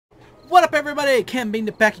What up, everybody? Ken being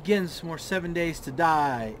back again. Some more 7 Days to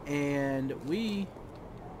Die, and okay.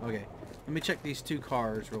 Let me check these two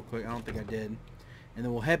cars real quick. I don't think I did, and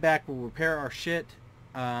then we'll head back. We'll repair our shit,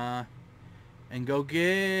 and go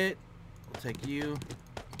get. We'll take you.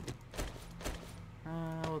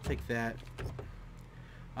 We'll take that.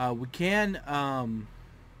 We can.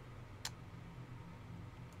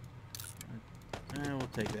 We'll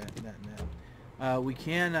take that. And that. We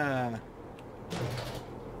can.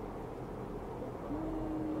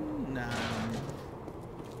 Nah.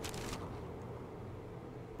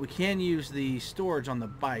 We can use the storage on the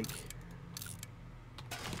bike.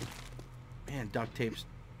 Man, duct tape's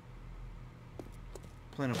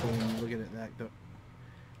plentiful when you look at it that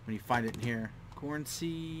when you find it in here. Corn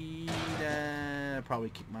seed. I'd probably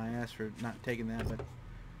kick my ass for not taking that, but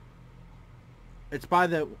it's by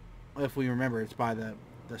the. If we remember, it's by the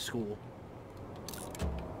school.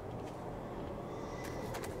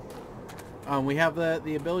 We have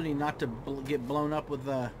the ability not to get blown up with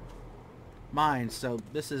mines, so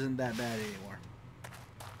this isn't that bad anymore.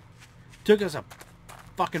 Took us a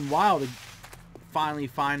fucking while to finally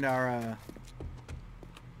find our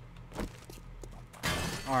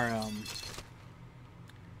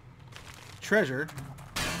treasure.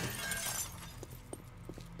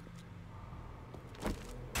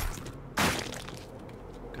 Go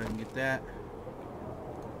ahead and get that.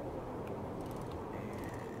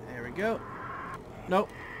 And there we go. Nope.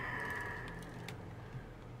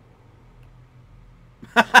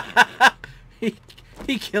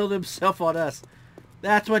 he killed himself on us.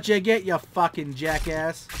 That's what you get, you fucking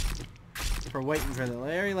jackass. For waiting for the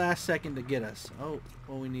very last second to get us. Oh,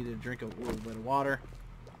 well, we need to drink a little bit of water.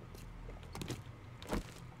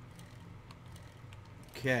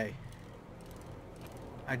 Okay.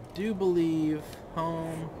 I do believe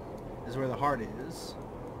home is where the heart is.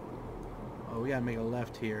 Oh, we gotta make a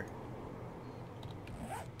left here.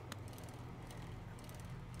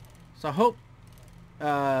 So I hope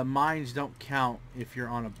mines don't count if you're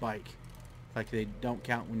on a bike. Like they don't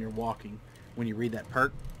count when you're walking, when you read that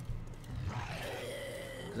perk.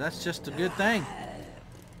 'Cause that's just a good thing.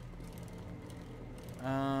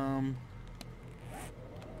 Alright,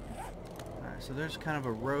 so there's kind of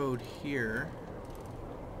a road here.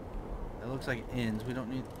 That looks like it ends. We don't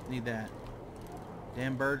need that.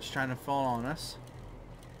 Damn birds trying to fall on us.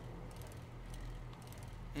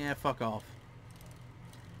 Yeah, fuck off.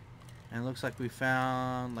 And it looks like we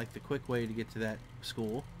found like the quick way to get to that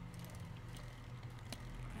school.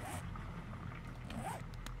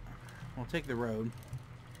 We'll take the road.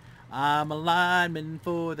 I'm a lineman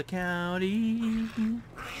for the county,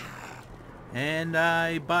 and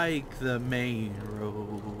I bike the main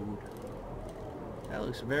road. That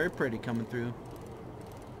looks very pretty coming through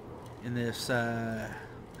in this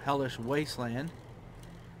hellish wasteland.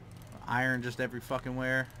 Iron just every fucking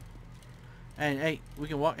where. And hey, we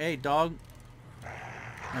can walk. Hey, dog.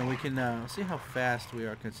 And we can see how fast we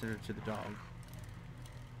are considered to the dog.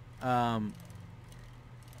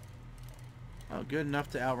 Oh, good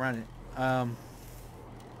enough to outrun it.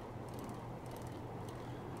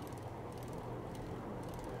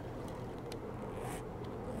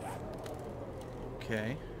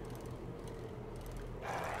 Okay.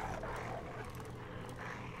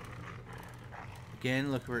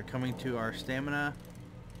 Again, look, we're coming to our stamina.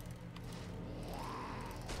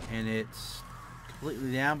 And it's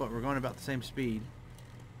completely down, but we're going about the same speed.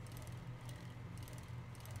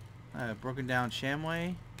 Broken down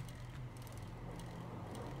Shamway.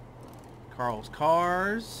 Carl's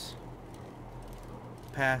Cars.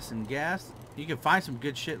 Passing gas. You can find some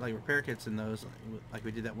good shit like repair kits in those, like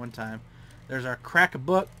we did that one time. There's our crack a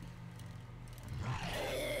book.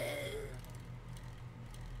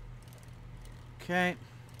 Okay.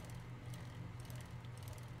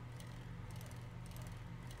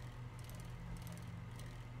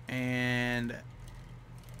 And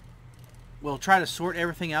we'll try to sort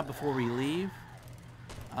everything out before we leave,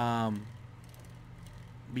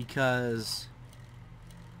 because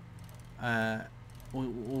we'll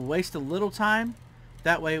waste a little time.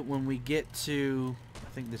 That way when we get to, I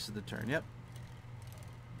think this is the turn, yep.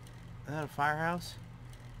 Is that a firehouse?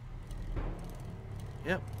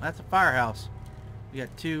 Yep, that's a firehouse. We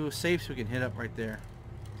got two safes we can hit up right there.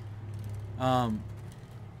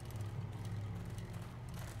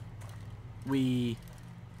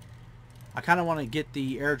 I kind of want to get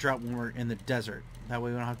the airdrop when we're in the desert. That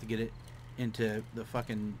way we don't have to get it into the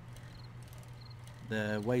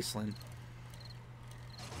wasteland.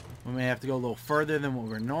 We may have to go a little further than what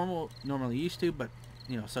we're normally used to, but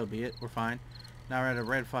you know, so be it. We're fine. Now we're at a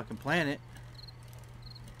red fucking planet.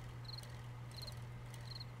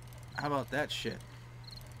 How about that shit?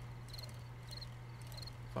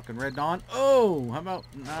 Fucking Red Dawn. Oh, how about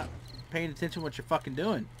not paying attention to what you're fucking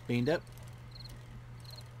doing, beamed up?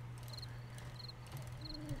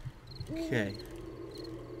 Okay.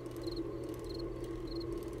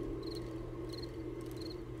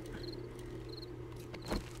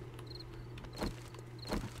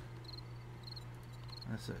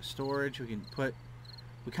 That's a storage. We can put...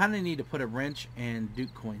 We kind of need to put a wrench and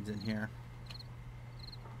Duke coins in here.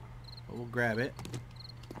 But we'll grab it.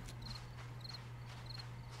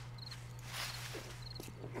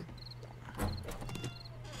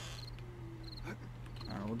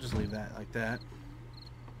 We'll just leave that like that.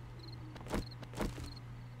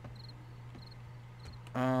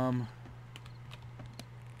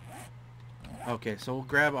 Okay, so we'll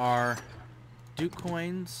grab our Duke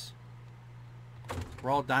coins.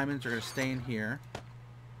 Raw diamonds are going to stay in here.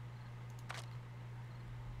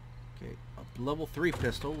 Okay, a level 3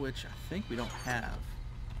 pistol, which I think we don't have.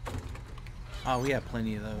 Oh, we have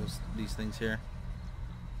plenty of these things here.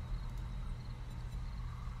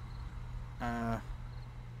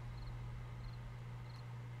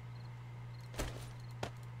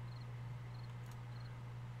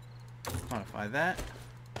 Modify that.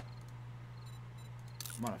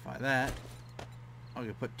 Modify that. I'm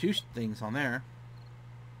gonna put 2 things on there.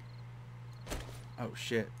 Oh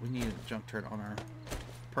shit, we need a junk turret on our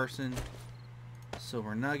person.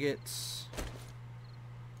 Silver nuggets.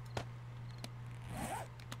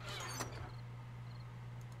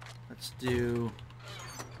 Let's do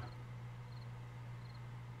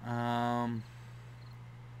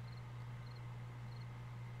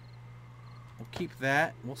we'll keep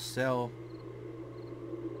that. We'll sell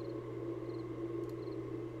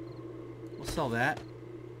that.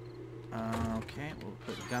 Okay, we'll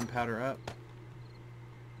put the gunpowder up.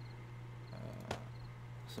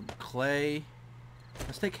 Some clay.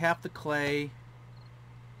 Let's take half the clay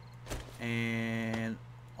and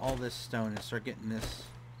all this stone and start getting this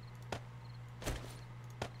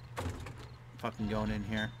fucking going in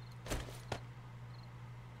here.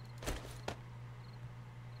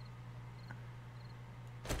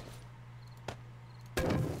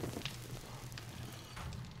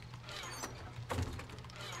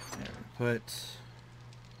 Put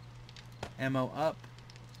ammo up.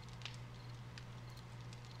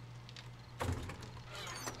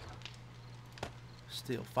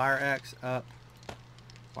 Steel fire axe up.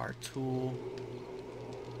 Fire tool.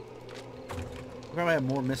 We'll probably have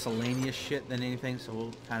more miscellaneous shit than anything, so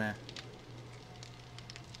we'll kind of...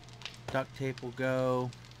 Duct tape will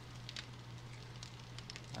go.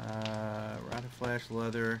 Rotted flesh,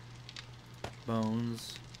 leather,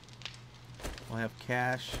 bones. We'll have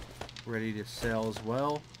cash ready to sell as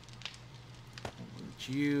well.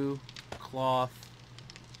 You cloth.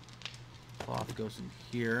 Cloth goes in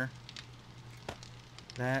here.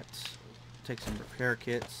 That. Take some repair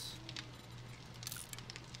kits.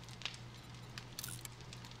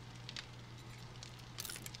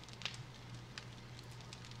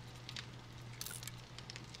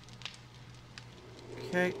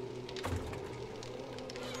 Okay.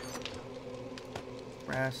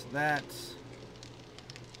 Brass that.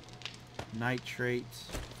 Nitrate.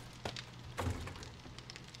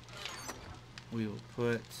 We will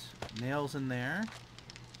put nails in there.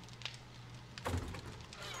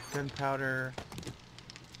 Gunpowder.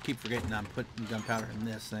 Keep forgetting I'm putting gunpowder in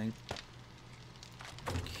this thing.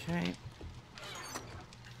 Okay.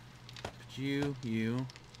 Put you.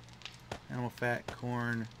 Animal fat,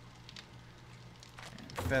 corn,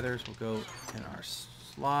 and feathers will go in our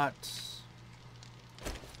slots.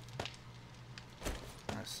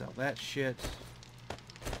 I sell that shit.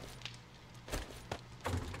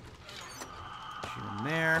 In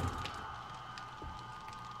there.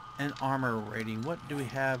 And armor rating. What do we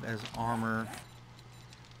have as armor? I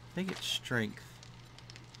think it's strength.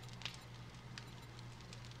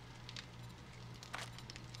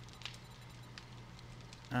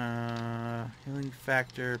 Healing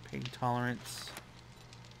factor, pain tolerance.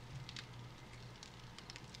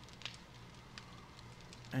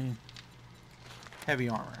 And heavy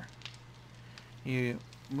armor. You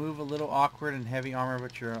move a little awkward in heavy armor,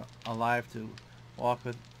 but you're alive to walk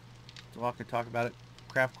and talk about it.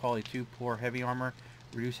 Craft quality 2, poor heavy armor.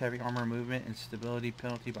 Reduce heavy armor movement and stability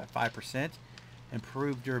penalty by 5%.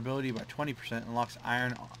 Improve durability by 20%. Unlocks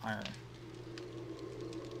iron.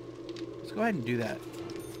 Let's go ahead and do that.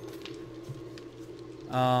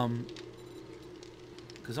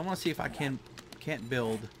 Because I want to see if I can't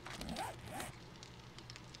build.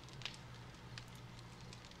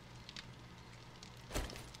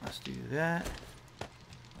 Let's do that.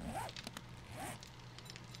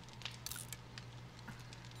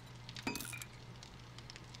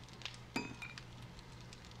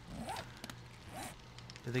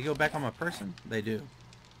 Do they go back on my person? They do.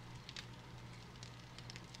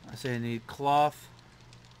 I say I need cloth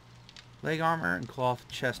leg armor and cloth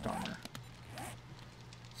chest armor.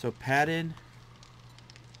 So padded.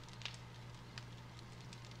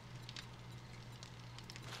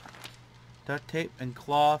 Duct tape and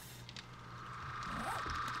cloth.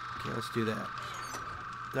 Okay, let's do that.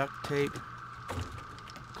 Duct tape,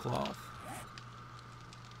 cloth.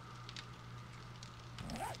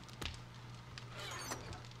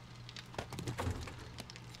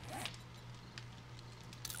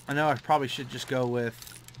 I know I probably should just go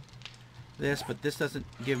with this, but this doesn't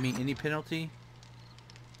give me any penalty.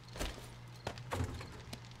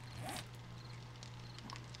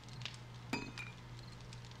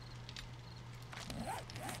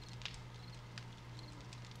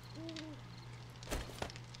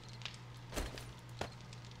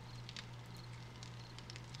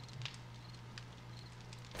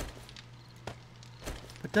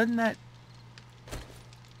 But doesn't that...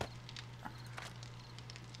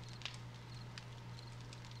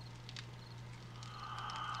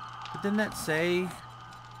 But didn't that say...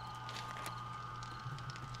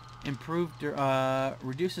 Improved,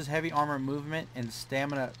 reduces heavy armor movement and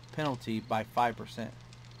stamina penalty by 5%.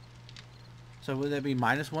 So would that be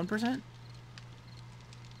minus 1%?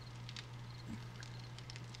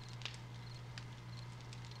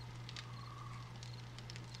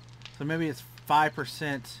 So maybe it's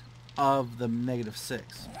 5% of the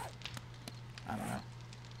 -6. I don't know.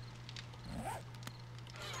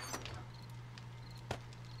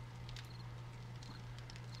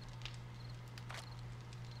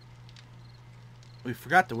 We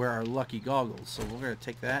forgot to wear our lucky goggles, so we're going to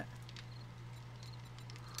take that.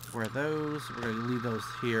 Wear those. We're going to leave those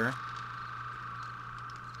here.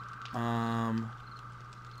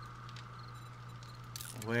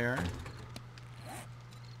 Where?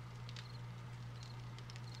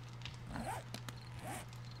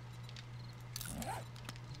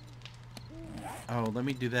 Oh, let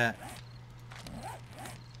me do that.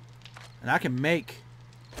 And I can make...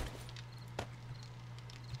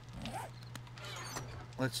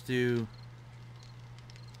 Let's do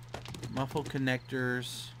muffle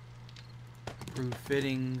connectors, improved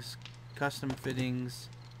fittings, custom fittings,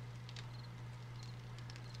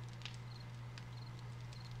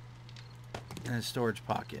 and a storage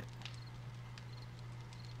pocket.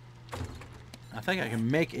 I think I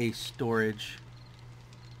can make a storage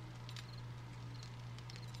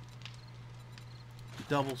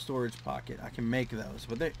double storage pocket. I can make those,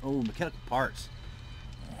 but they mechanical parts.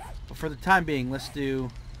 But for the time being, let's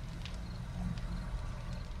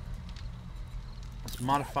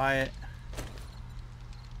modify it.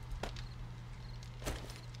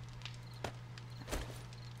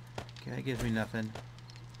 Okay, that gives me nothing.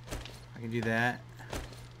 I can do that.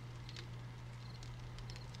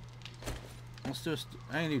 Let's do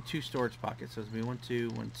I can do 2 storage pockets, so it's gonna be 1, 2,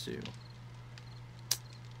 1, 2.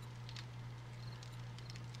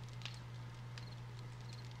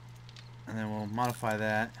 And then we'll modify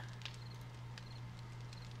that.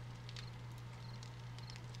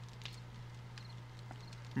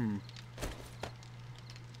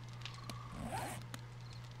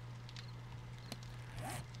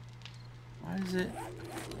 Why is it?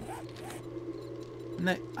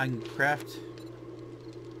 I can craft...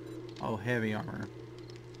 Oh, heavy armor.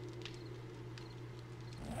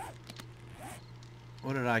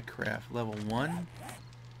 What did I craft? Level 1?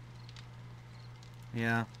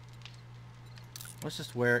 Yeah. Let's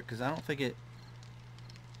just wear it, because I don't think it,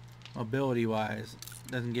 mobility wise,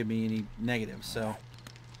 doesn't give me any negatives, so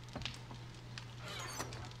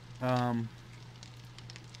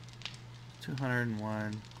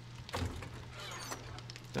 201.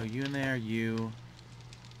 So you in there, you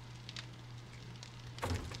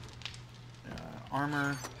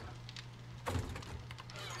armor.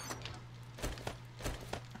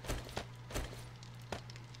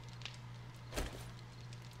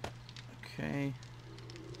 Okay.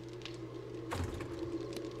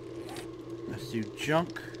 Let's do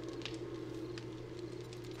junk.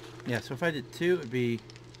 Yeah, so if I did 2, it would be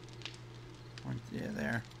 1, yeah,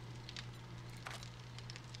 there.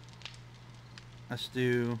 Let's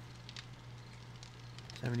do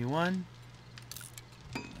 71.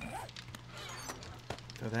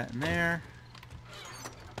 Throw that in there.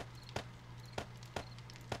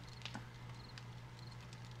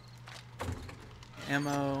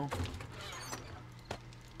 Ammo.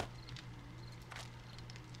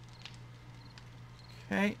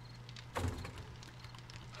 Okay.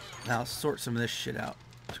 Now let's sort some of this shit out.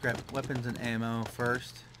 Let's grab weapons and ammo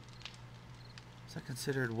first. Is that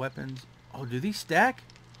considered weapons? Oh, do these stack?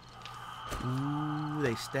 Ooh,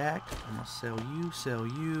 they stacked. I'm gonna sell you, sell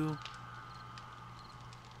you.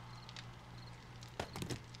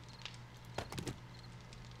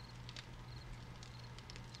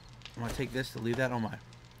 I'm gonna take this to leave that on my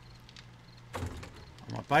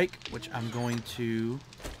bike, which I'm going to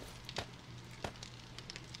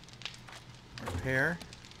repair.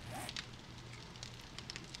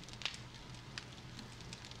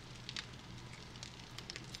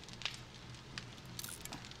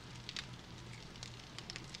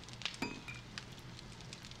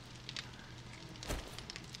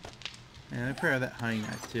 And repair that hunting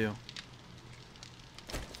knife too.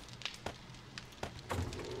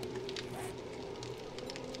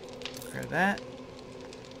 Repair that.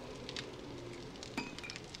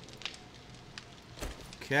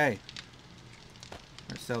 Okay. We're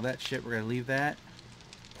gonna sell that shit. We're gonna leave that.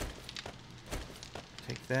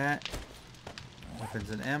 Take that. Weapons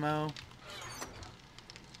and ammo.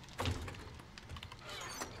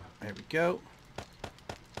 There we go.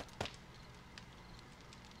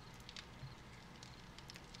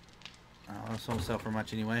 Oh, this won't sell for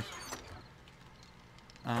much anyway.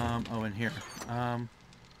 Oh, in here.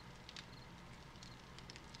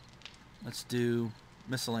 Let's do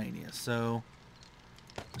miscellaneous. So,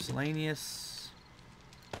 miscellaneous.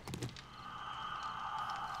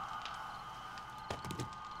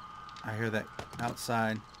 I hear that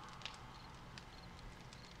outside.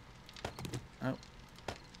 Oh.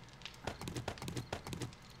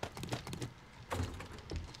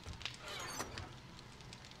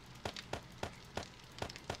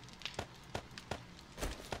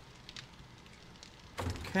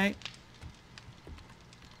 Okay.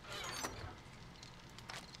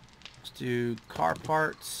 Let's do car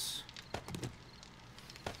parts.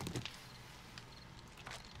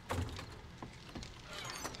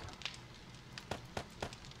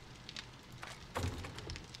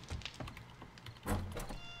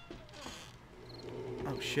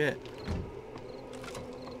 Oh shit.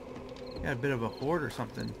 Got a bit of a horde or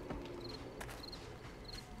something.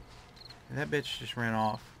 That bitch just ran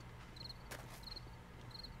off.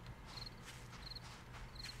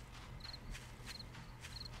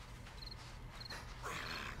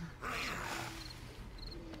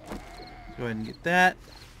 Go ahead and get that.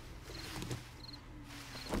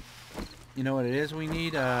 You know what it is we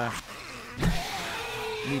need? We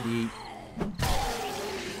need to eat.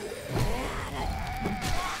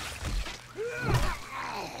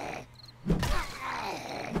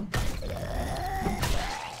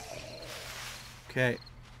 Okay.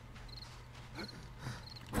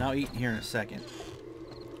 And I'll eat here in a second.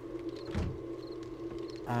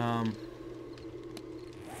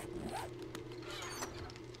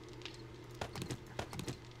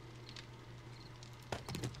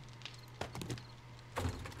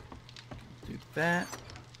 Do that.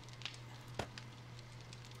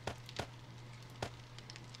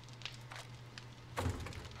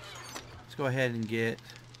 Let's go ahead and get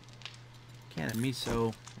a can of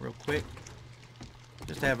miso real quick.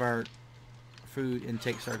 Just to have our food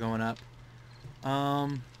intake start going up.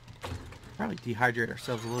 Probably dehydrate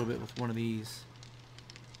ourselves a little bit with one of these.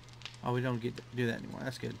 Oh, we don't get to do that anymore.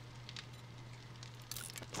 That's good.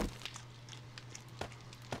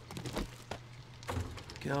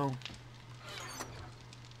 Go.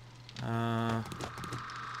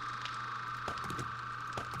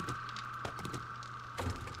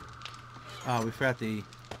 Oh, we forgot the...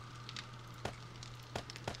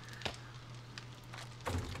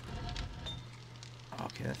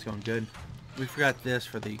 Okay, that's going good. We forgot this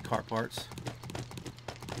for the car parts.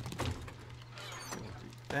 We'll do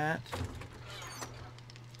that.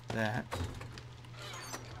 That.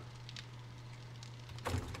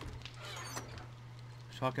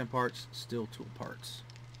 Shotgun parts, steel tool parts.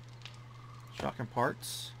 Shotgun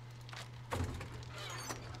parts.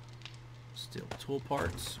 Steel tool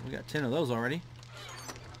parts. We got 10 of those already.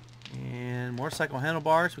 And motorcycle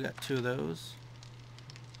handlebars. We got 2 of those.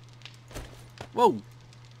 Whoa!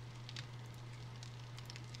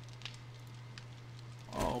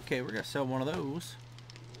 Okay, we're gonna sell one of those.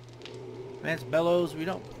 Advanced bellows. We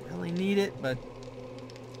don't really need it, but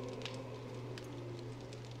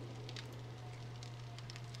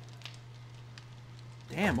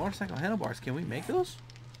damn, motorcycle handlebars. Can we make those?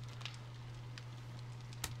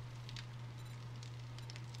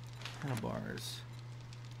 Handlebars.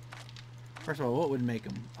 First of all, what would make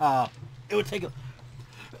them? It would take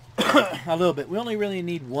a little bit. We only really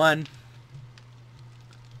need one.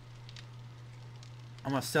 I'm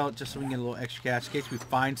gonna sell it just so we can get a little extra cash in case we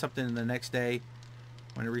find something in the next day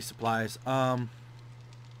when it resupplies.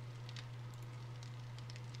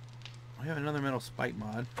 We have another metal spike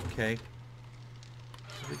mod. Okay.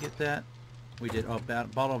 Did we get that? We did. Oh,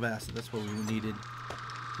 bottle of acid. That's what we needed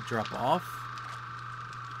to drop off.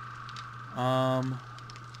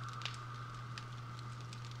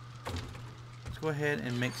 Let's go ahead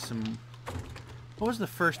and make some... What was the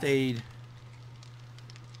first aid?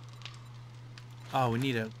 Oh, we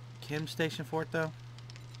need a chem station for it, though.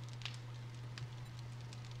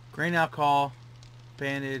 Grain alcohol,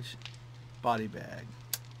 bandage, body bag.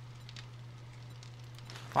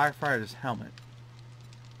 Firefighter's helmet.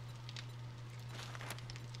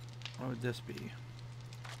 What would this be?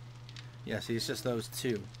 Yeah, see, it's just those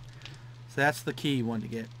two. So that's the key one to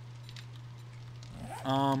get.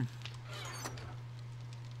 Okay,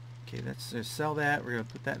 let's sell that. We're gonna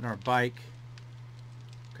put that in our bike.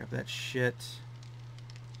 Grab that shit.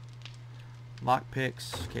 Lock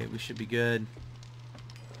picks. Okay, we should be good.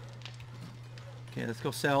 Okay, let's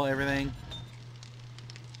go sell everything.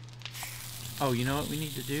 Oh, you know what we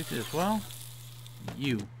need to do as well?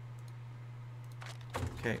 You.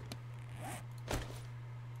 Okay.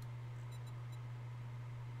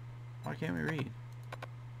 Why can't we read?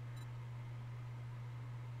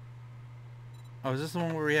 Oh, is this the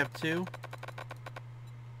one where we have two?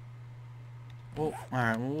 Well,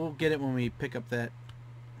 alright, well, we'll get it when we pick up that.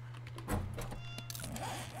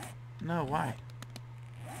 No, why?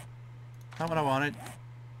 Not what I wanted.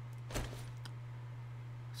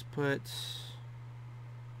 Let's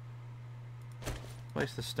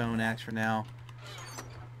place the stone axe for now.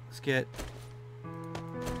 Let's get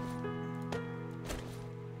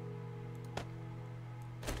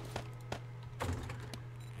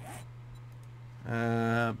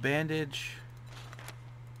bandage.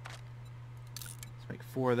 Let's make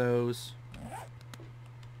 4 of those.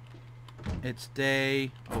 It's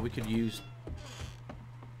day. Oh, we could use...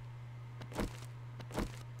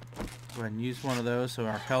 Go ahead and use one of those so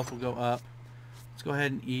our health will go up. Let's go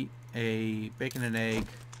ahead and eat a bacon and egg.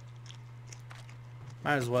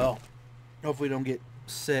 Might as well. Hopefully don't get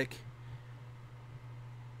sick.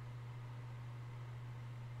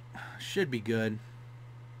 Should be good.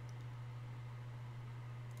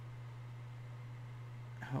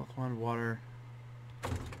 Health 1, water.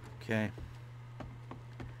 Okay.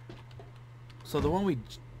 So the one we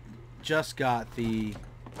just got, the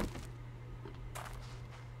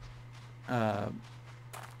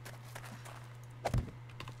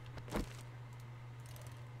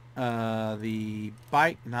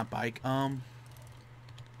bike, not bike,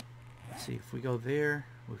 let's see, if we go there,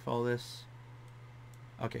 we follow this.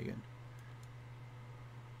 Okay, good.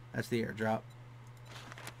 That's the airdrop.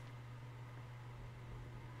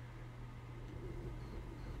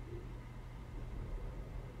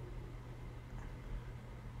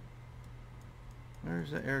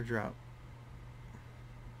 Where's the airdrop?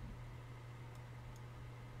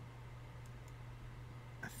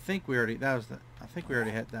 I think we already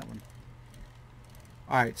hit that one.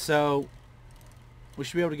 Alright, so we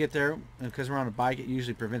should be able to get there. Because we're on a bike, it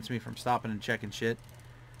usually prevents me from stopping and checking shit.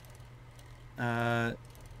 We'll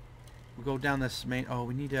go down this main... Oh,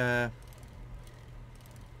 we need that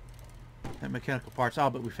mechanical parts. Oh,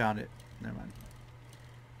 but we found it. Never mind.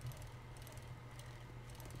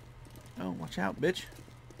 Oh, watch out, bitch.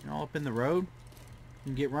 You're all up in the road. You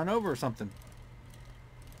can get run over or something.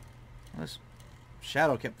 This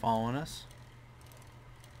shadow kept following us.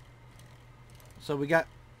 So we got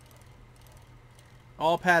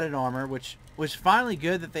all padded armor, which was finally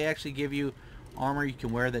good that they actually give you armor you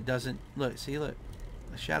can wear that doesn't... Look, see, look.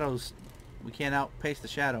 The shadows... We can't outpace the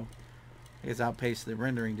shadow. I guess outpace the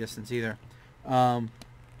rendering distance either. Alright,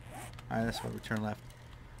 that's why we turn left.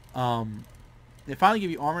 They finally give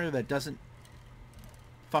you armor that doesn't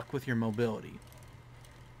fuck with your mobility.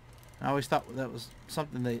 I always thought that was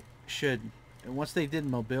something they should... And once they did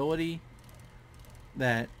mobility,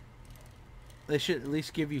 that they should at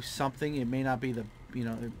least give you something. It may not be the, you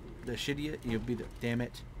know, the shittiest. It'll be the... Damn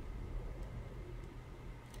it.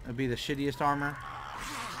 It'll be the shittiest armor.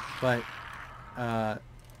 But,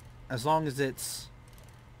 as long as it's...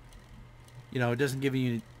 You know, it doesn't give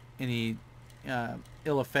you any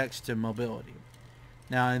ill effects to mobility.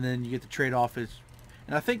 Now, and then you get the trade-off is...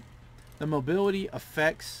 And I think the mobility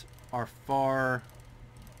effects are far...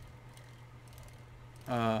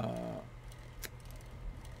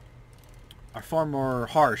 more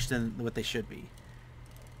harsh than what they should be.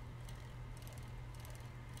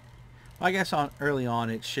 Well, I guess early on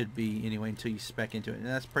it should be anyway until you spec into it. And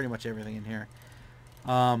that's pretty much everything in here.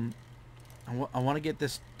 I want to get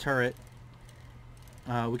this turret.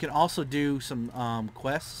 We can also do some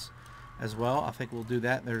quests as well. I think we'll do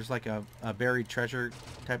that. There's like a buried treasure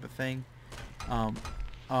type of thing.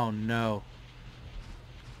 Oh no.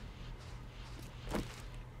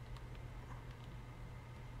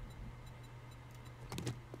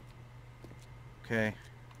 Okay.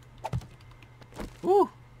 Woo!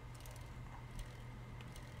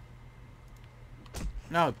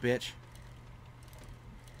 No, bitch.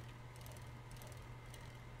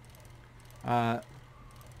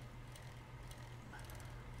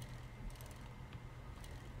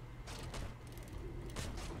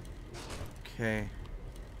 Okay.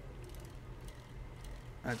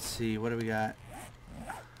 Let's see. What do we got?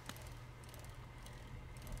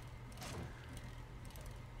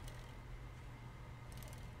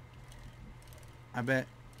 I bet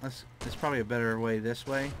it's probably a better way this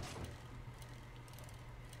way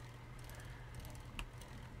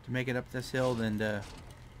to make it up this hill than to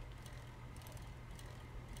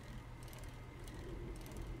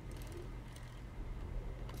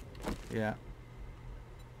yeah.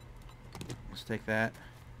 Let's take that.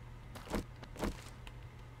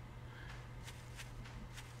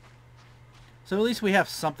 So at least we have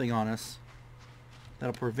something on us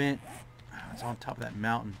that'll prevent. Oh, it's on top of that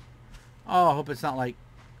mountain. Oh, I hope it's not like,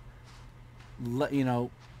 you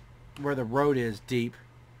know, where the road is deep.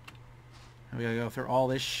 And we gotta go through all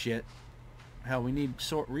this shit. Hell, we need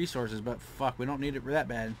resources, but fuck, we don't need it that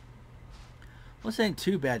bad. Well, this ain't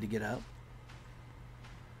too bad to get up.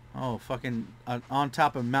 Oh, fucking on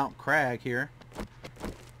top of Mount Crag here.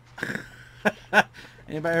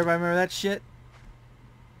 Everybody remember that shit?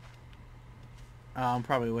 I'm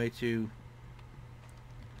probably way too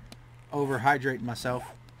overhydrating myself.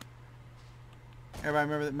 Everybody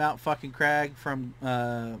remember that Mount fucking Crag from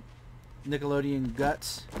Nickelodeon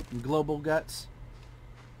Guts, Global Guts?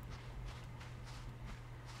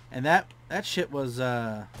 And that shit was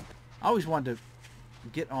I always wanted to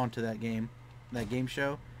get onto that game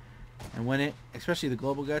show, and when it, especially the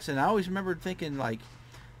Global Guts, and I always remembered thinking like,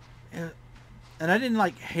 and I didn't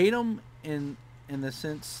like hate them in the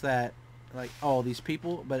sense that like, oh, these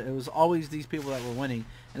people, but it was always these people that were winning,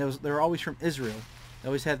 and they were always from Israel. They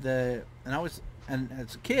always had and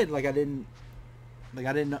as a kid, like I didn't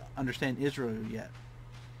understand Israel yet,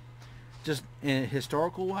 just in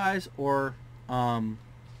historical wise, or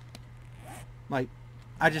like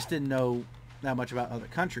I just didn't know that much about other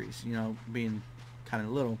countries, you know, being kind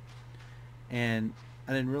of little, and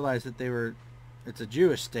I didn't realize that it's a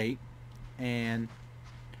Jewish state, and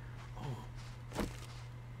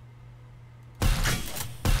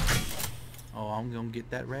oh, I'm gonna get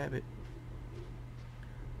that rabbit.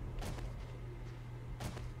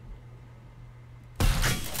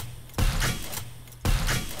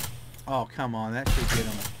 Oh, come on, that should get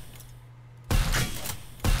him.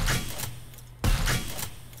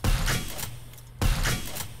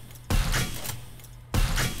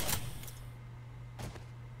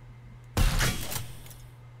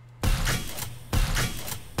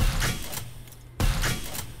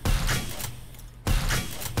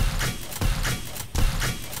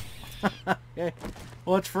 Okay.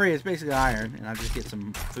 Well, it's free. It's basically iron, and I'll just get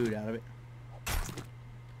some food out of it.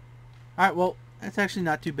 Alright, well, that's actually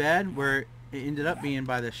not too bad, where it ended up being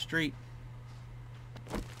by the street.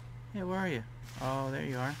 Hey, where are you? Oh, there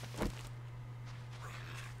you are.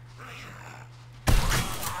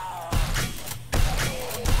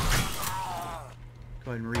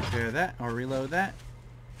 Go ahead and repair that, or reload that.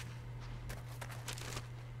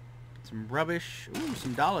 Some rubbish. Ooh,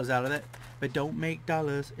 some dollars out of that. But don't make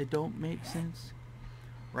dollars. It don't make sense.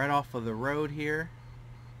 Right off of the road here.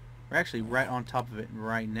 We're actually right on top of it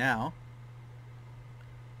right now.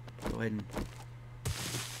 Go ahead and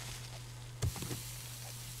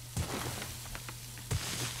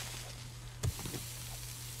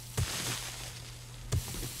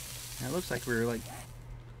it looks like we're like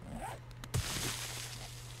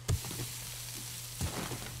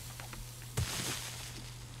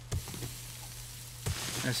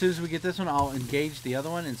as soon as we get this one, I'll engage the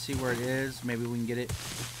other one and see where it is. Maybe we can get it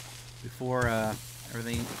before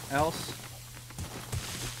everything else.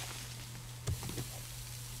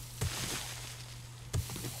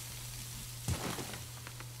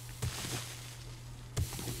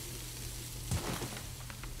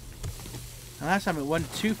 And last time it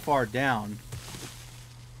wasn't too far down.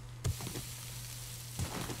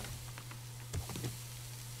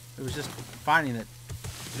 It was just finding it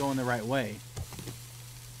going the right way.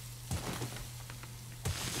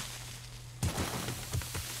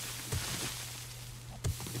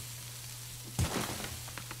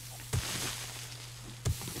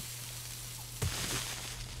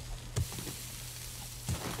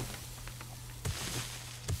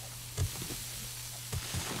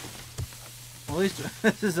 Well, at least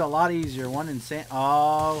this is a lot easier. One in sand.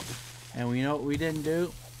 Oh, and we know what we didn't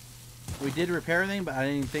do. We did repair everything, but I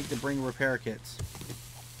didn't even think to bring repair kits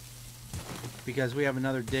because we have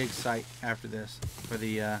another dig site after this for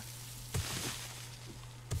the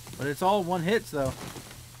But it's all one hits though.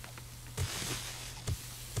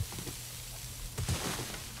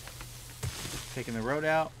 Taking the road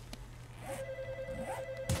out.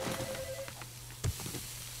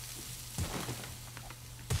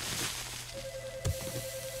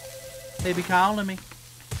 They be calling me.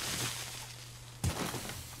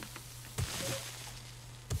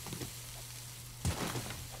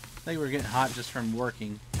 I think we're getting hot just from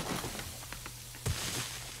working.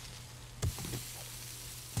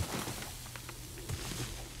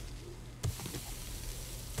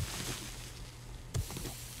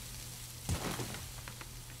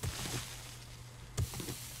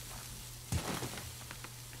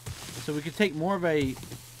 So we could take more of a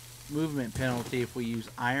movement penalty if we use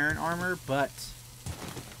iron armor, but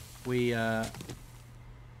we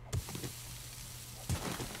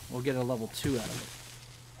we'll get a level 2 out of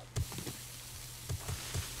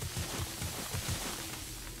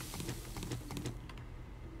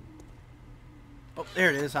it. Oh, there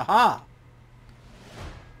it is. Aha!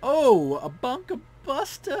 Oh, a bunker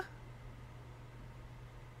buster.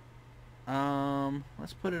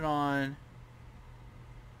 Let's put it on.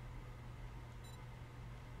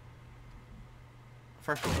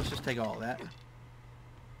 First of all, let's just take all of that.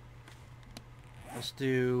 Let's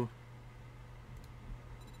do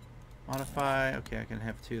modify. Okay, I can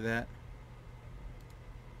have 2 of that.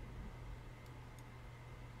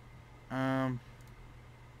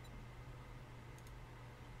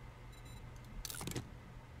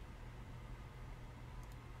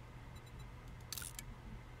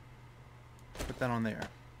 Put that on there.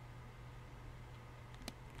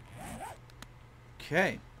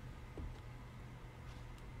 Okay.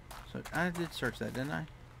 So I did search that, didn't I?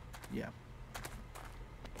 Yeah.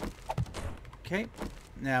 Okay.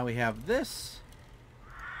 Now we have this.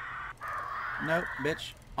 Nope,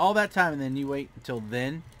 bitch. All that time and then you wait until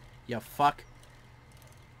then. You fuck.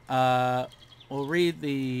 We'll read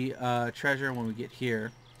the treasure when we get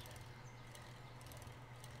here.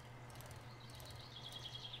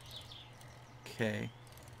 Okay.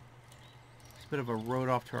 It's a bit of a road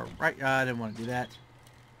off to our right. I didn't want to do that.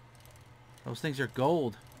 Those things are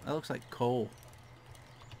gold. That looks like coal.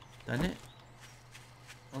 Doesn't it?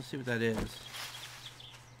 Let's see what that is.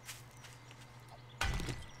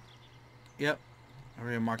 Yep. I'm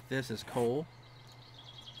going to mark this as coal.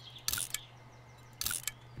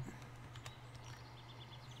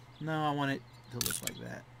 No, I want it to look like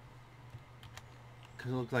that.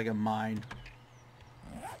 Because it looks like a mine.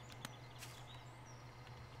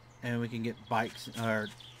 And we can get bikes, or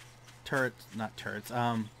turrets, not turrets,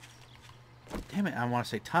 damn it, I want to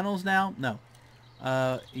say tunnels now? No.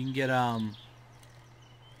 You can get,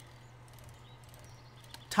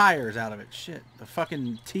 tires out of it. Shit, the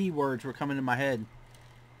fucking T words were coming in my head.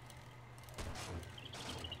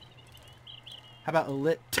 How about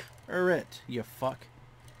illiterate, you fuck?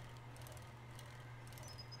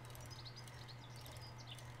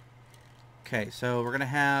 Okay, so we're going to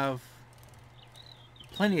have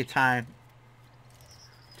plenty of time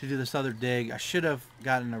to do this other dig. I should have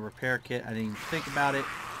gotten a repair kit. I didn't even think about it.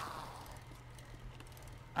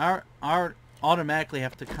 I automatically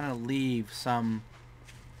have to kind of leave some...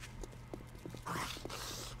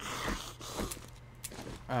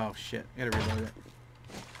 Oh shit, I gotta reload it.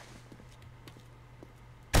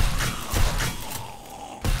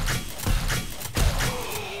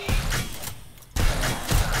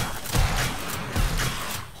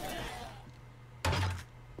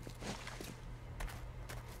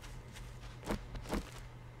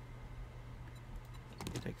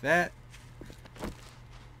 That.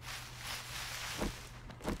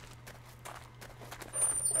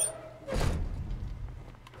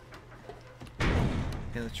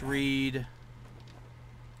 Okay, let's read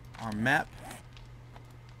our map.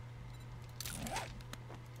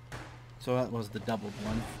 So that was the doubled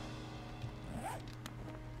one.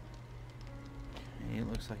 Okay, it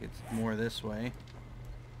looks like it's more this way.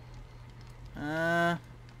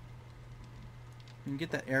 You can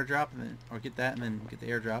get that airdrop and then, or get that and then get the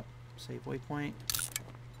airdrop. Save waypoint.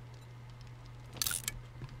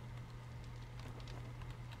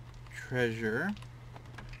 Treasure.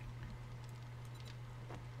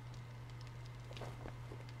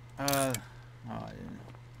 Oh, I didn't.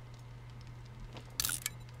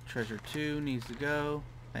 Treasure 2 needs to go.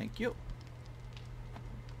 Thank you.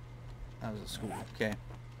 That was a school. Okay.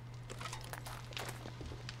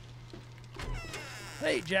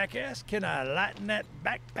 Hey, jackass, can I lighten that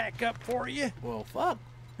backpack up for you? Well, fuck,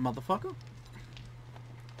 motherfucker.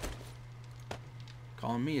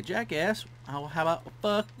 Calling me a jackass? How about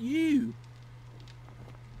fuck you?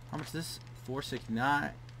 How much is this? 469,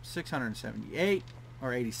 678,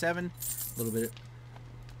 or 87. A little bit.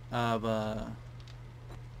 of a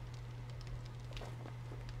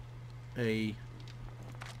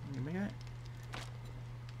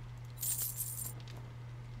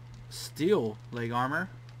steel leg armor.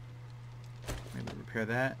 Maybe repair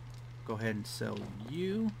that. Go ahead and sell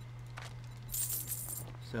you.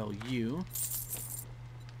 Sell you.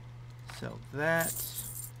 Sell that.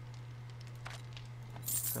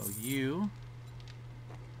 Sell you.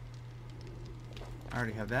 I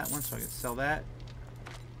already have that one, so I can sell that.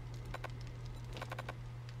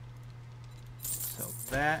 Sell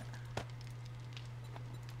that.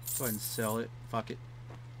 Go ahead and sell it. Fuck it.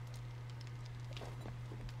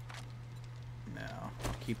 No,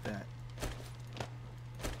 I'll keep that.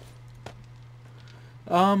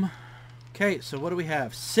 Okay, so what do we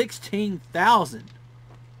have? 16,000.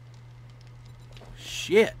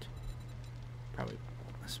 Shit. Probably,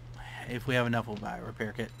 if we have enough, we'll buy a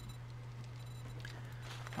repair kit.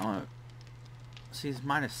 I want to see, it's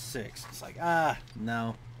 -6. It's like,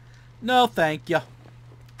 no. No, thank you.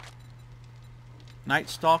 Night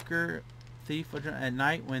Stalker, Thief. At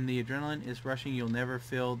night, when the adrenaline is rushing, you'll never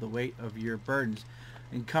feel the weight of your burdens.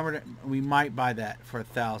 Encumbered, we might buy that for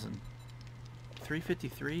 1,000.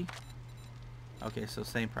 353. Okay, so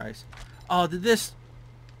same price. Oh, did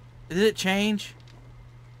it change?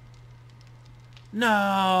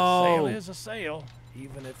 No. Sale is a sale,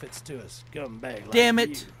 even if it's to a scumbag like Damn it.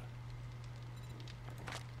 you.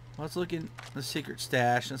 Let's look in the secret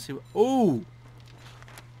stash and see what... Ooh!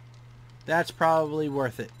 That's probably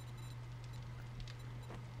worth it.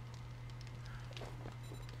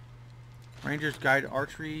 Ranger's Guide to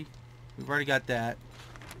Archery. We've already got that.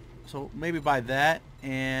 So maybe buy that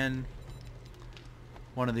and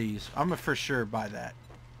one of these. I'm going to for sure buy that.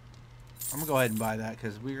 I'm going to go ahead and buy that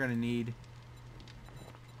because we're going to need...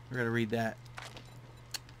 We're going to read that.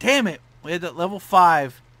 Damn it! We had that level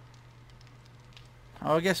 5.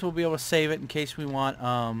 Oh, I guess we'll be able to save it in case we want,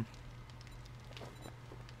 oh,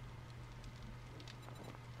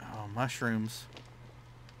 mushrooms.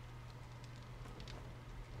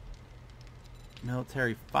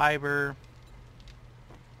 Military fiber.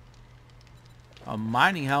 A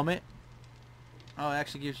mining helmet. Oh, it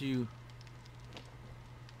actually gives you...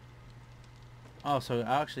 Oh, so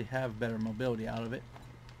I actually have better mobility out of it.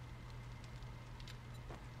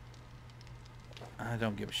 I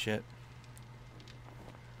don't give a shit.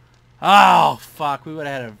 Oh, fuck. We would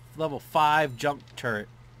have had a level 5 junk turret.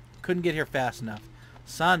 Couldn't get here fast enough.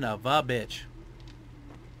 Son of a bitch.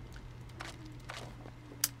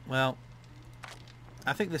 Well,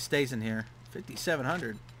 I think this stays in here.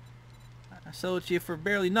 5,700. I sold it to you for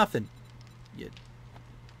barely nothing. You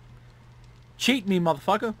cheat me,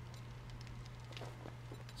 motherfucker.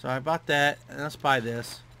 So I bought that. And let's buy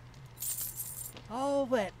this. All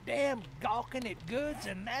that damn gawking at goods,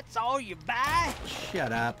 and that's all you buy?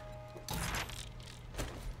 Shut up.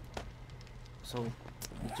 So,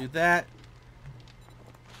 we'll do that.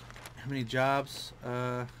 How many jobs?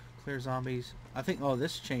 Clear zombies. I think, oh,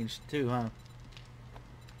 this changed too, huh?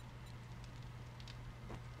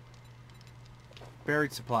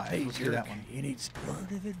 Buried supply. Hey, Let's do jerk, that one. you need some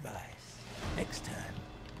word of advice. Next time,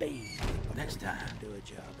 bathe. Next time. Do a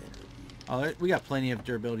job interview. Oh, we got plenty of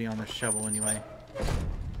durability on this shovel anyway.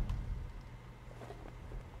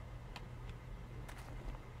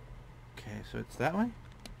 Okay, so it's that way?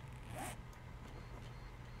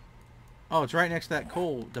 Oh, it's right next to that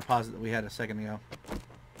coal deposit that we had a second ago.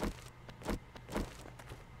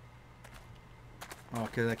 Oh,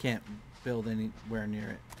 because I can't build anywhere near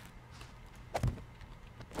it.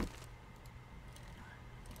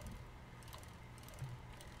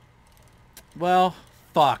 Well,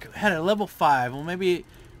 fuck. I had a level 5. Well, maybe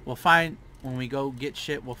we'll find, when we go get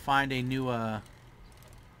shit, we'll find a new, a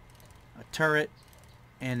turret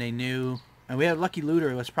and a new... And we have Lucky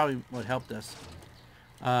Looter. That's probably what helped us.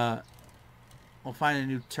 We'll find a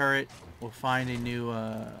new turret. We'll find a new,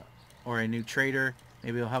 or a new trader.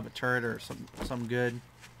 Maybe we'll have a turret or something good.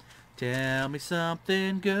 Tell me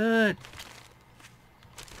something good.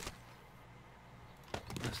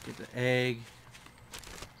 Let's get the egg.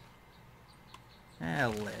 Ah,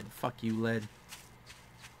 lead. Fuck you, lead.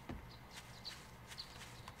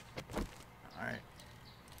 Alright.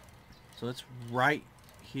 So it's right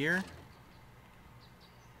here.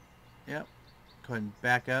 Yep. Go ahead and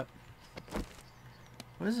back up.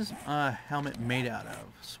 What is this helmet made out of?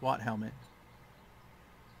 SWAT helmet.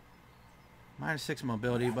 -6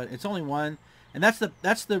 mobility, but it's only one. And that's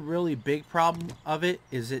the really big problem of it,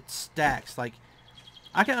 is it stacks. Like,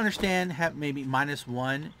 I can understand maybe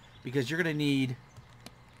 -1 because you're going to need,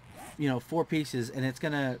 you know, 4 pieces, and it's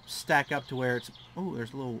going to stack up to where it's... Oh,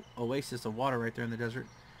 there's a little oasis of water right there in the desert.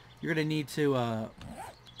 You're going to need to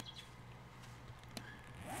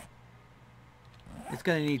it's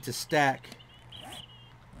going to need to stack.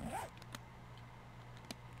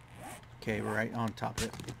 Okay, we're right on top of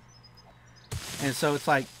it. And so it's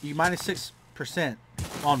like you minus 6%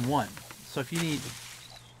 on one. So if you need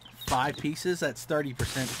 5 pieces, that's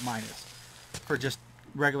 30% minus for just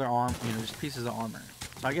regular arm, just pieces of armor.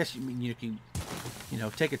 So I guess you can,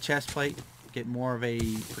 take a chest plate, get more of a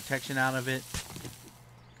protection out of it,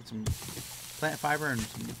 get some plant fiber and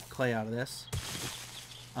some clay out of this.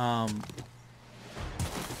 I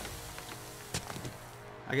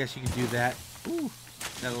guess you can do that. Ooh,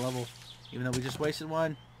 at a level, even though we just wasted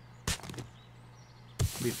one,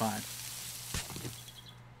 be fine.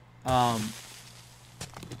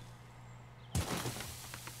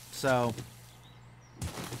 So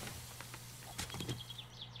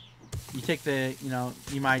you take the,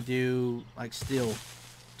 you might do like steel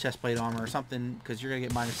chest plate armor or something, because you're gonna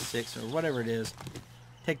get minus 6 or whatever it is.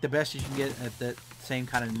 Take the best you can get at that same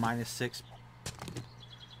kind of minus 6,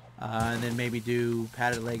 and then maybe do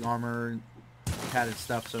padded leg armor, padded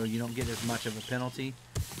stuff, so you don't get as much of a penalty,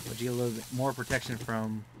 but you get a little bit more protection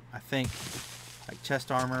from, I think, like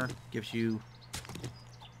chest armor gives you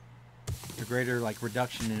a greater like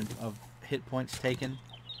reduction of hit points taken.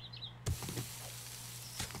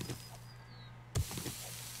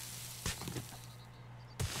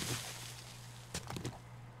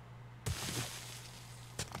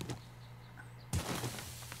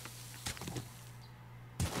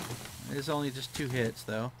 It's only just 2 hits,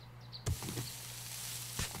 though.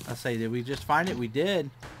 I'll say, did we just find it? We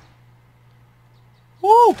did.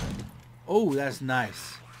 Woo! Oh, that's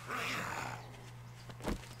nice.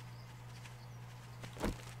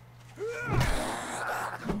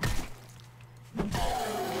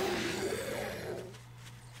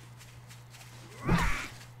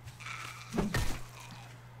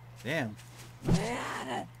 Damn.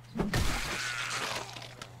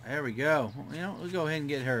 There we go. We'll go ahead and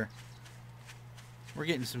get her. We're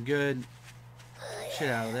getting some good shit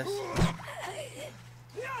out of this.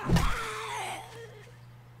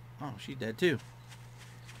 Oh, she's dead too.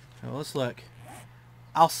 So let's look.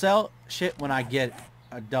 I'll sell shit when I get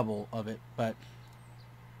a double of it, but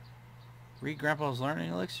read Grandpa's learning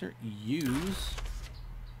elixir. Use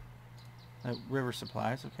river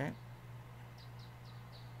supplies. Okay.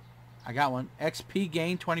 I got one. XP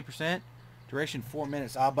gain 20%. Duration 4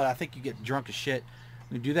 minutes. But I think you get drunk as shit.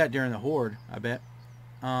 We do that during the horde, I bet.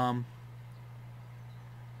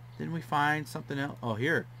 Didn't we find something else? Oh,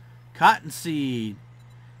 here. Cottonseed.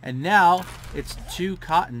 And now it's 2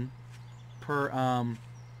 cotton per,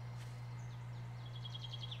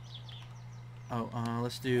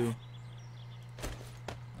 let's do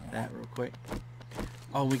that real quick.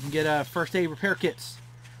 Oh, we can get first aid repair kits.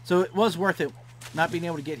 So it was worth it not being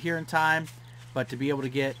able to get here in time, but to be able to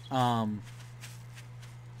get,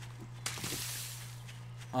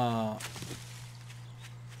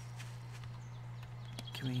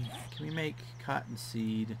 Can we make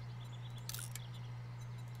cottonseed?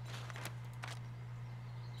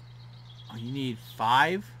 Oh, you need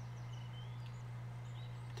 5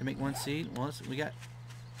 to make 1 seed. Well, we got.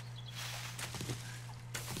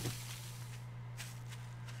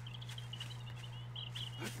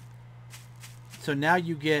 So now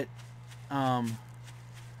you get.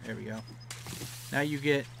 There we go. Now you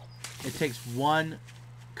get. It takes 1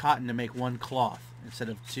 cotton to make 1 cloth instead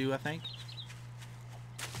of 2, I think.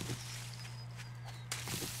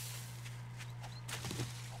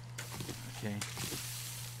 Okay.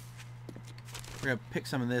 We're gonna pick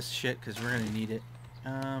some of this shit because we're gonna need it.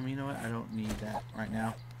 You know what? I don't need that right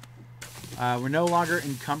now. We're no longer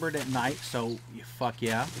encumbered at night, so fuck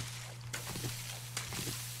yeah.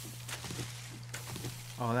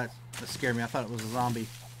 Oh, that scared me. I thought it was a zombie.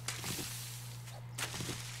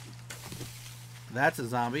 That's a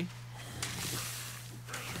zombie.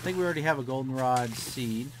 I think we already have a goldenrod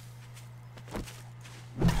seed.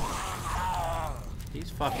 He's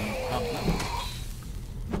fucking up.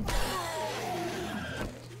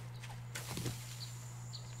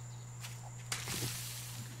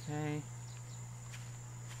 Okay.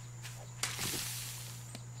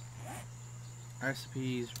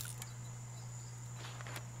 Recipes.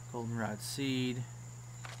 Goldenrod seed.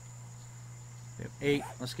 We have 8.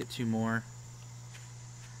 Let's get 2 more.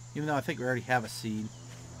 Even though I think we already have a seed.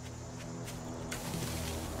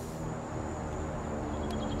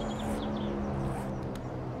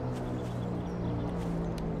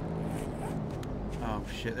 Oh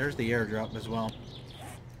shit, there's the airdrop as well.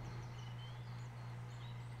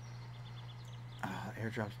 The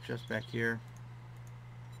airdrop's just back here.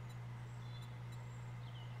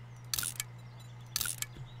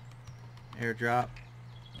 Airdrop.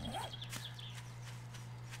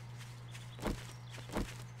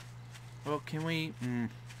 Well, can we...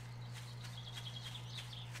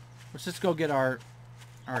 Let's just go get our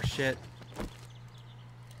shit.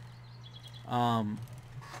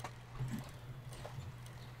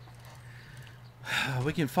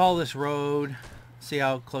 We can follow this road, see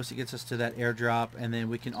how close it gets us to that airdrop, and then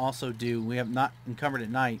we can also do... We have not encumbered at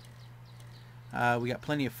night. We got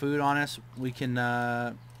plenty of food on us. We can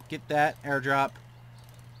get that airdrop.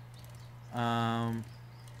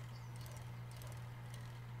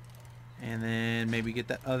 And then maybe get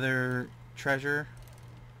that other treasure.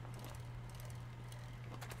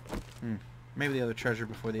 Maybe the other treasure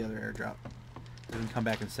before the other airdrop. We can come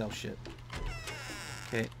back and sell shit.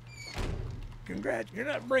 Okay. Congrats. You're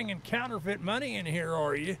not bringing counterfeit money in here,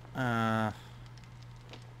 are you? Any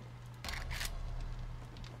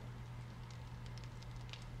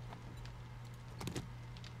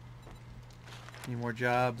more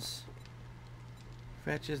jobs?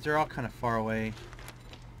 Fetches, they're all kind of far away.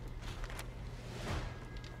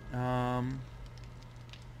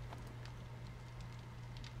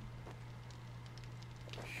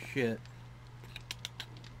 Shit.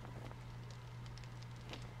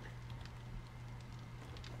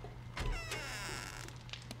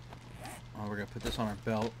 Oh, we're gonna put this on our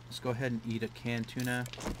belt. Let's go ahead and eat a canned tuna.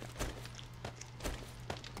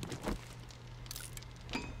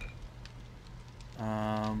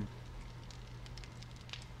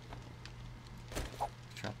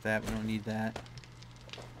 Drop that. We don't need that.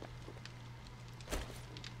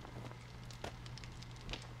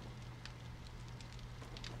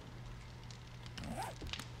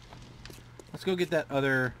 Let's go get that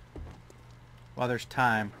other while there's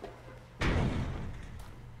time. Okay,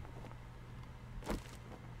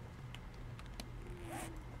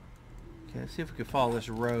 let's see if we can follow this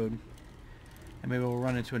road. And maybe we'll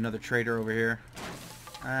run into another trader over here.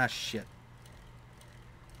 Ah, shit.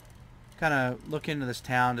 Kind of look into this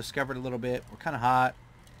town, discovered a little bit. We're kind of hot.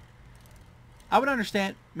 I would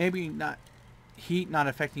understand maybe not heat not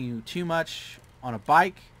affecting you too much on a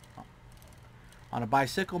bike. On a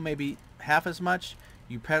bicycle, maybe half as much.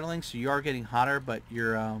 You pedaling, so you are getting hotter, but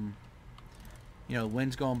you're, you know,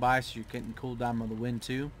 wind's going by, so you're getting cooled down by the wind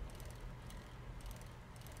too.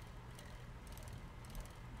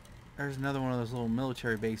 There's another one of those little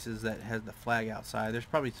military bases that has the flag outside. There's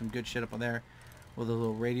probably some good shit up on there with the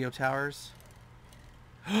little radio towers.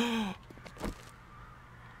 Oh,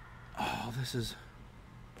 this is...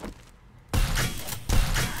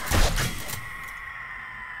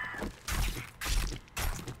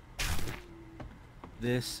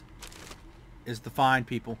 This is the fine,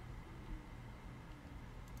 people.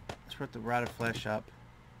 Let's put the rotted flesh up.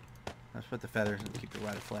 Let's put the feathers and keep the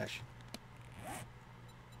rotted flesh.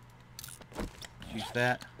 Use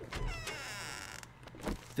that.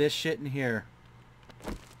 This shit in here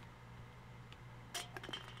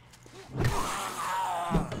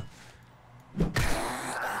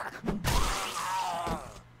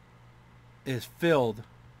is filled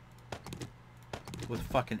with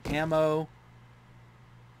fucking ammo.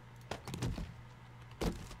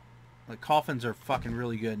 The coffins are fucking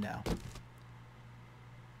really good now. And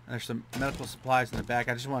there's some medical supplies in the back.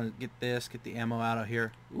 I just want to get this, get the ammo out of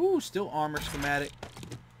here. Ooh, still armor schematic.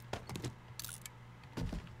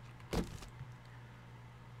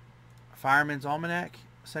 Fireman's Almanac.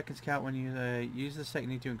 Seconds count when you use this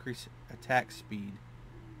technique to increase attack speed.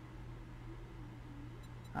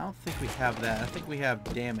 I don't think we have that. I think we have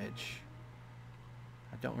damage.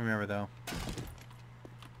 I don't remember though.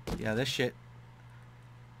 Yeah, this shit.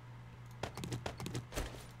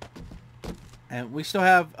 And we still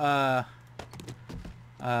have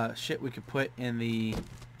shit we could put in the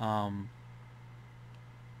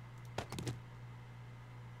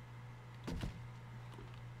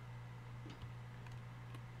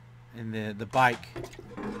bike.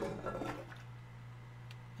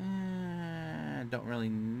 Don't really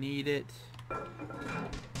need it. Alright,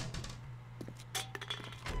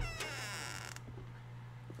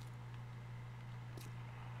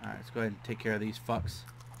 let's go ahead and take care of these fucks.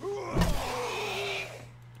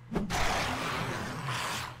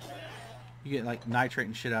 You get like nitrate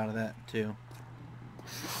and shit out of that too.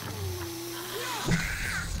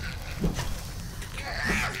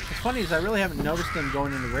 What's funny is I really haven't noticed them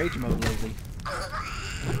going into rage mode lately.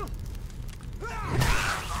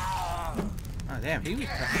 Oh damn, he was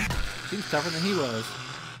tough. He was tougher than he was.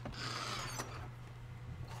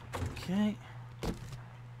 Okay.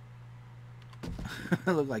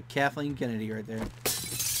 Look like Kathleen Kennedy right there.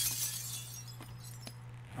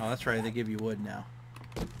 Oh, that's right. They give you wood now.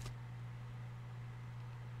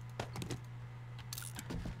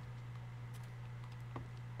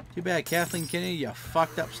 Too bad, Kathleen Kennedy. You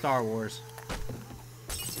fucked up Star Wars.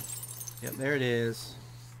 Yep, there it is.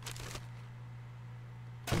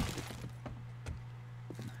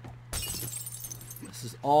 This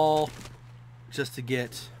is all just to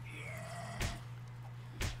get...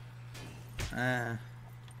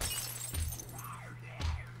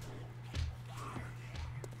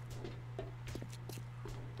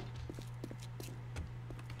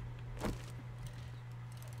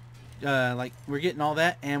 like we're getting all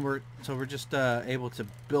that, and we're just able to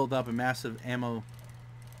build up a massive ammo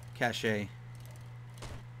cache.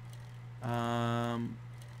 I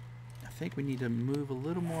think we need to move a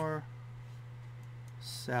little more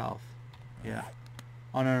south. Yeah.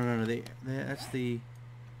 Oh no, that's the.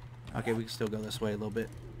 Okay, we can still go this way a little bit.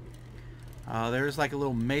 There's like a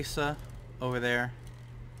little mesa over there.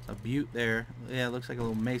 A butte there. Yeah, it looks like a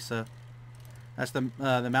little mesa. That's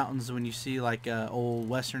the mountains when you see like old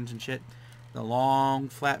westerns and shit. The long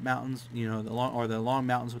flat mountains, you know, the long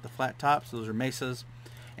mountains with the flat tops. Those are mesas.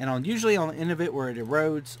 And usually on the end of it where it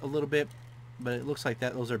erodes a little bit, but it looks like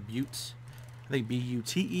that. Those are buttes. I think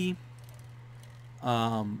B-U-T-E.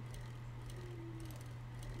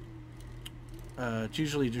 It's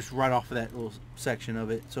usually just right off of that little section of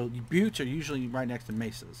it. So buttes are usually right next to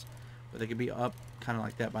mesas, but they could be up kind of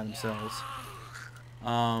like that by themselves.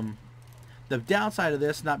 The downside of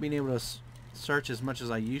this, not being able to search as much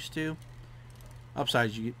as I used to. Upside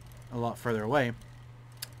is you get a lot further away,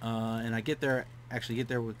 and I actually get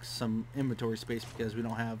there with some inventory space because we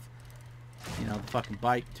don't have, you know, the fucking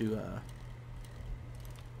bike to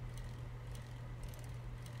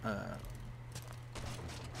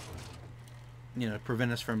you know,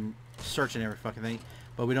 prevent us from searching every fucking thing.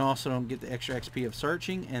 But we don't get the extra XP of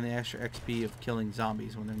searching and the extra XP of killing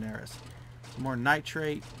zombies when they're near us. Some more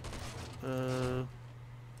nitrate. Okay,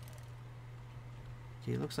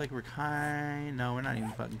 looks like we're no, we're not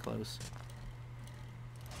even fucking close.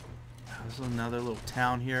 There's another little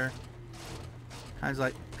town here. Kind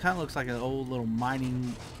of looks like an old little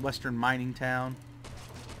western mining town.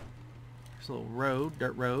 There's a little road,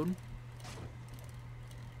 dirt road.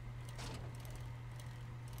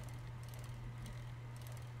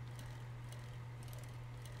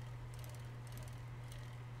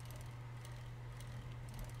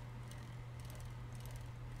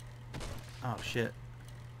 Oh shit.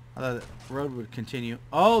 I thought the road would continue.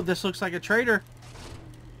 Oh, this looks like a trader.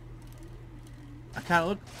 I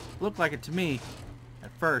kind of looked like it to me at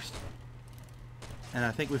first. And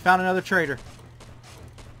I think we found another trader.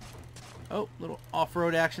 Oh, little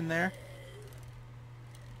off-road action there.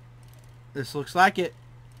 This looks like it.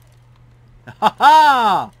 Ha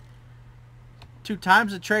ha! 2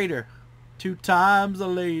 times a trader. 2 times a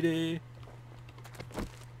lady.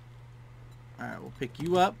 Alright, we'll pick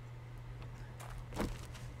you up.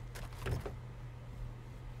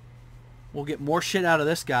 We'll get more shit out of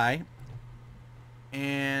this guy.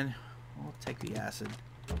 And we'll take the acid.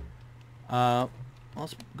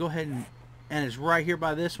 Let's go ahead and it's right here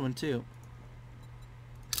by this one too.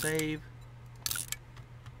 Save.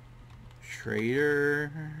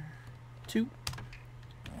 Trader 2.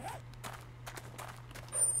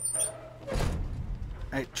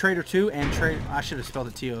 Alright, Trader 2 and Trader... I should have spelled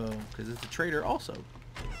it T-O-O because it's a trader also.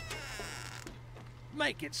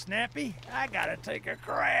 Make it snappy. I gotta take a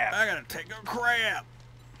crap.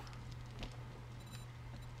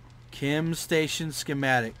 Chem station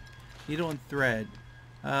schematic. Needle and thread.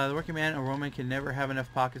 The working man or woman can never have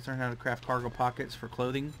enough pockets. Learn how to craft cargo pockets for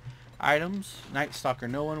clothing items. Night Stalker.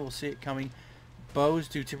 No one will see it coming. Bows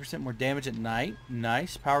do 2% more damage at night.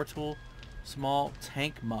 Nice. Power tool. Small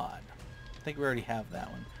tank mod. I think we already have that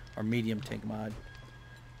one. Or medium tank mod.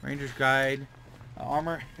 Ranger's guide.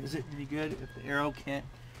 Armor. Is it any good if the arrow can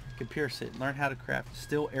pierce it? Learn how to craft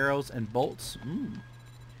steel arrows and bolts.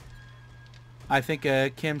 I think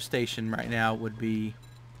a chem station right now would be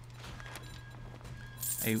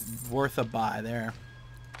worth a buy there.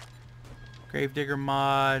 Gravedigger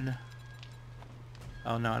mod.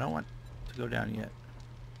 Oh no, I don't want to go down yet.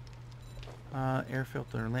 Air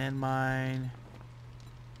filter, landmine.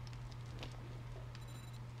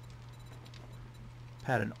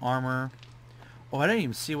 Padded armor. Oh, I didn't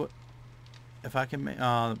even see what... If I can...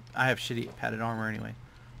 I have shitty padded armor anyway.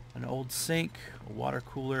 An old sink. A water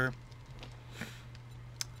cooler.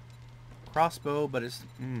 Crossbow, but it's...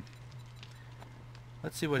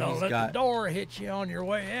 Let's see what he's got. Don't let the door hit you on your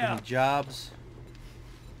way out. Any jobs?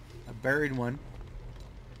 I buried one.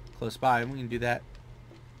 Close by. We can do that.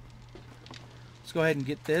 Let's go ahead and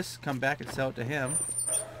get this. Come back and sell it to him.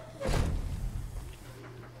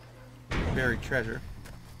 Buried treasure.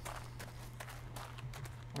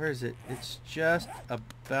 Where is it? It's just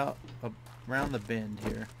about around the bend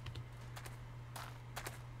here.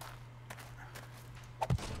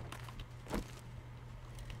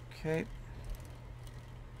 Okay.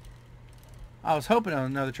 I was hoping on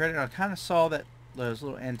another trader. I kind of saw that those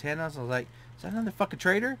little antennas. I was like, is that another fucking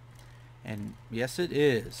trader? And yes, it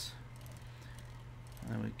is.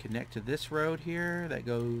 And we connect to this road here that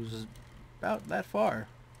goes about that far.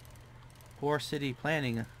 Poor city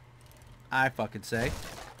planning, I fucking say.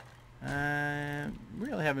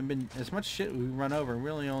 Really haven't been as much shit we run over. We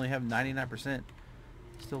really only have 99%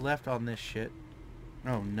 still left on this shit.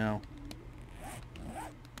 Oh no.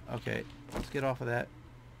 Okay, let's get off of that.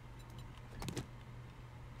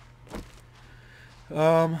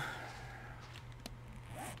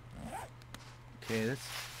 Okay, that's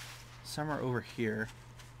somewhere over here.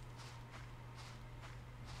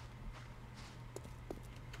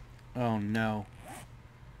 Oh no.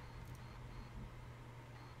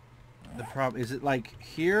 The problem is, it like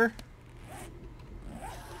here?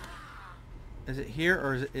 Is it here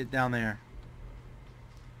or is it down there?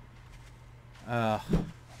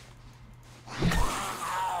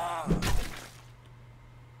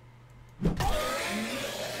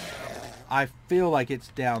 I feel like it's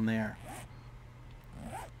down there.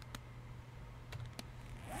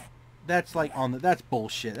 That's like on the, that's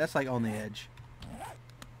bullshit. That's like on the edge.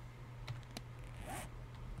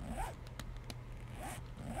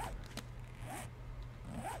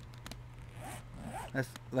 That's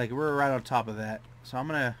like, we're right on top of that. So I'm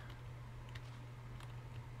gonna...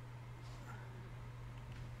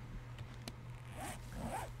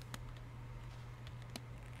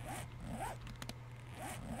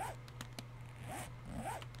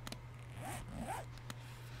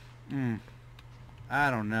 I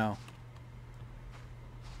don't know.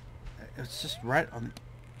 It's just right on...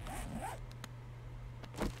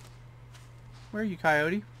 Where are you,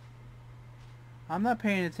 coyote? I'm not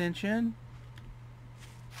paying attention.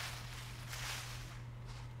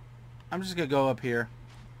 I'm just gonna go up here.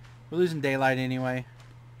 We're losing daylight anyway.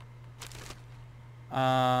 Go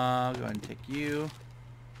ahead and take you.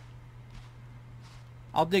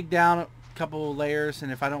 I'll dig down a couple layers,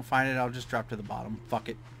 and if I don't find it, I'll just drop to the bottom. Fuck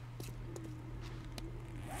it.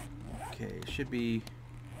 Okay, it should be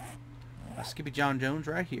a Skippy John Jones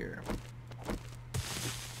right here.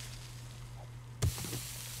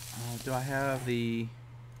 Do I have the...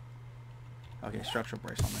 Okay, structural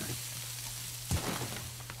brace on there.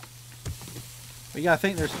 But you gotta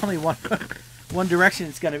think there's only one direction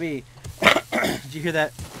it's gonna be. Did you hear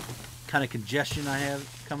that kind of congestion I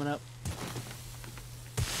have coming up?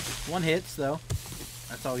 One hits though.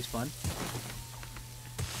 That's always fun.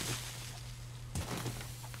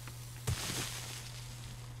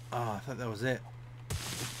 Oh, I thought that was it.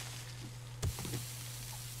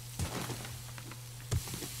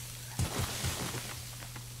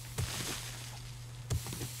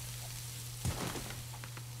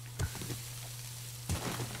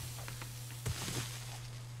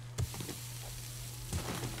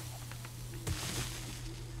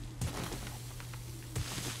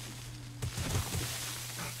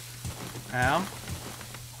 Ow.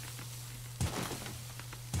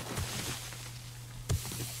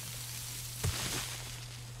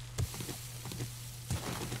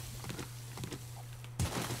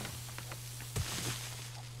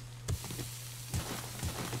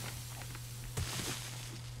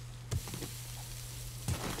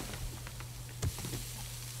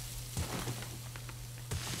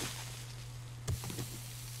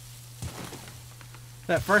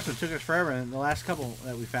 That first one took us forever, and the last couple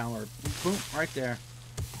that we found were boom, right there.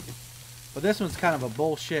 But this one's kind of a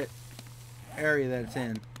bullshit area that it's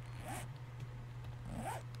in.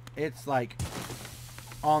 It's like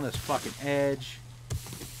on this fucking edge.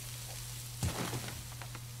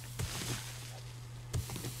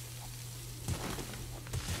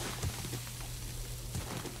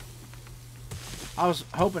 I was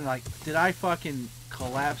hoping, like, did I fucking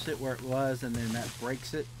collapse it where it was and then that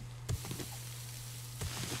breaks it?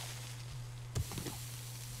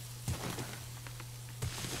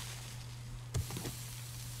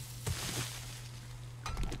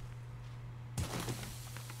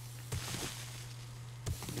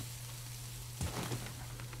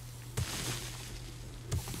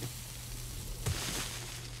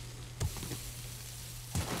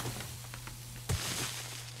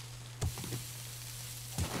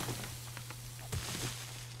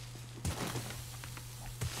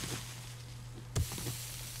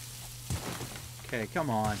 Okay, come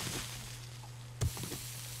on.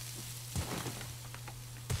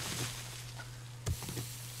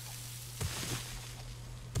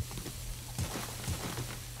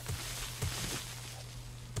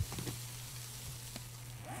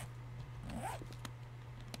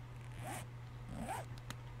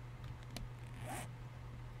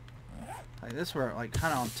 I Like this, we're like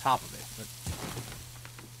kind of on top of it,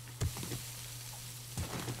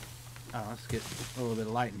 but let's get a little bit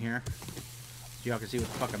of light in here so y'all can see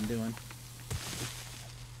what the fuck I'm doing.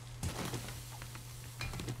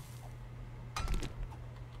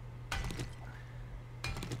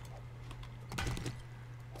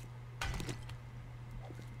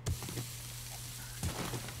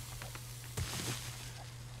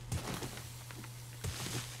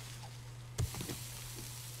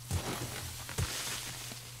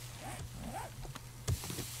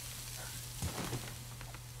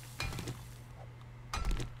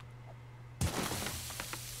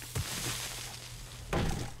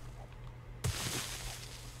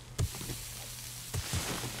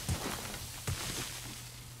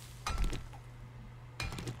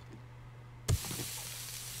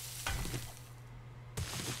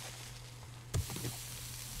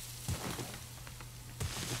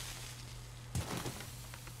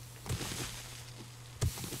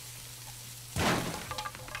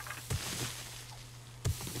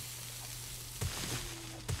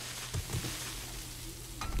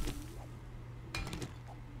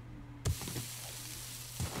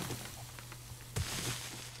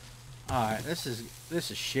 Alright, this is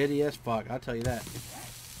shitty as fuck, I'll tell you that.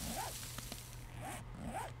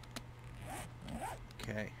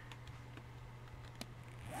 Okay.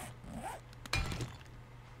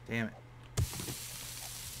 Damn it.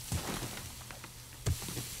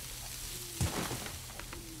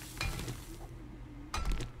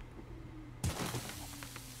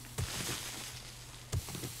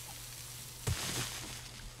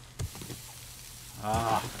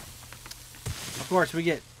 Ah. Of course, we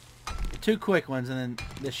get 2 quick ones and then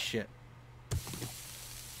this shit.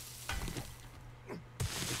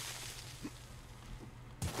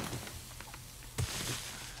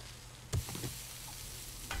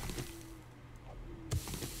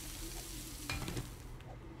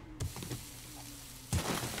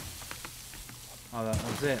 Oh, that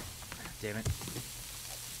was it. Damn it.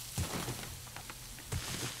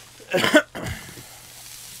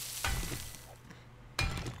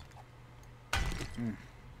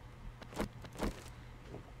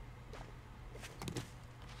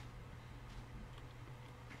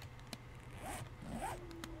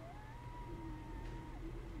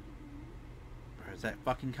 Where's that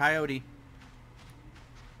fucking coyote?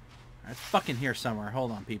 It's fucking here somewhere.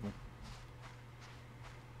 Hold on, people.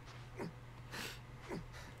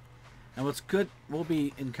 And what's good, we'll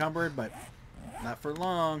be encumbered, but not for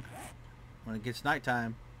long. When it gets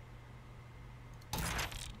nighttime.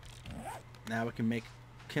 Now we can make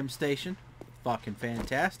Kim Station. Fucking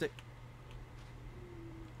fantastic.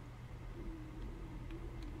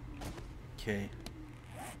 Okay.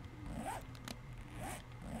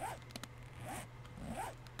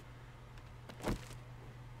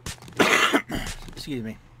 Excuse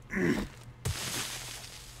me.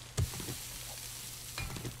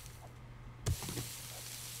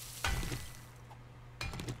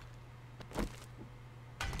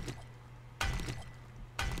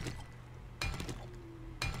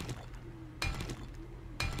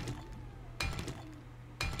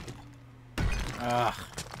 Ugh.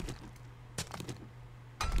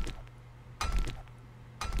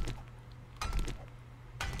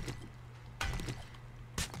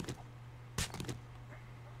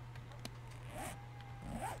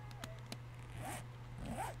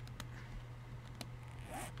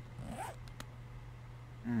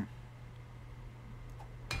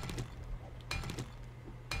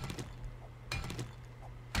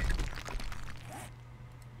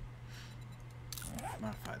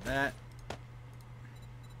 Modify that.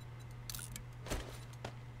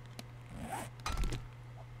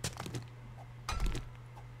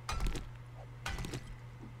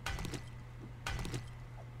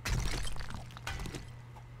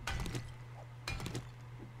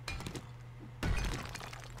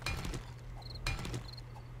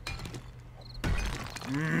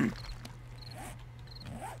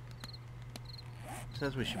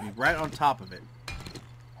 Says we should be right on top of it.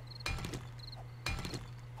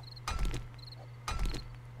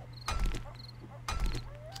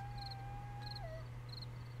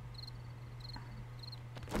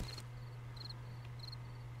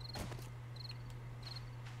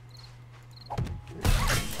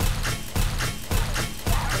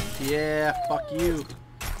 Yeah, fuck you.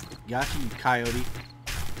 Gotcha, you coyote.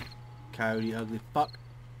 Coyote ugly fuck.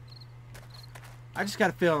 I just got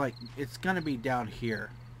a feeling like it's gonna be down here.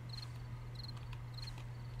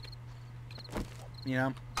 You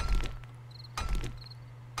know?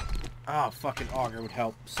 Oh, fucking auger would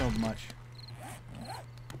help so much.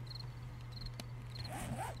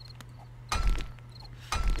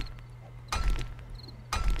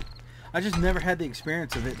 I just never had the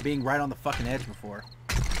experience of it being right on the fucking edge before.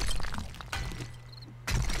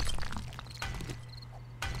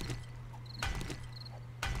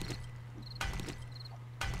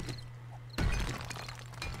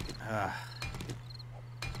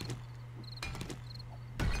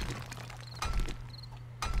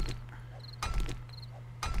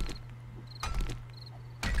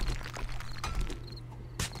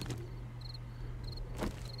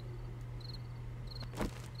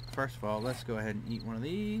 First of all, let's go ahead and eat one of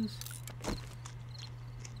these.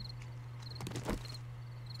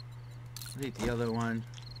 Let's eat the other one.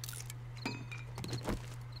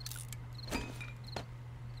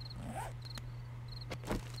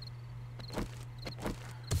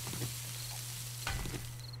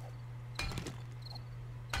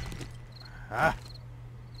 Ah.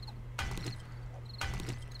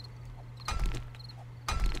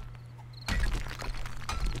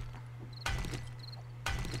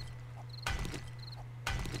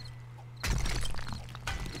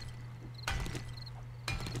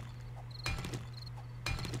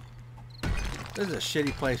 This is a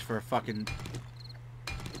shitty place for a fucking...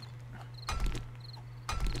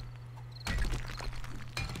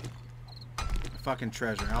 fucking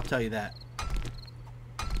treasure, I'll tell you that.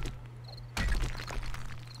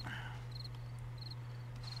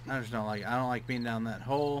 I just don't like it. I don't like being down that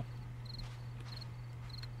hole.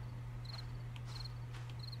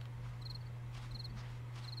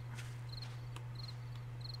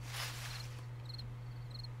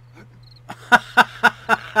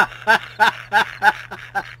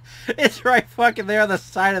 It's right fucking there on the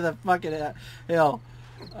side of the fucking hill.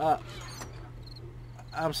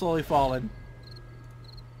 I'm slowly falling.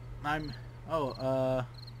 I'm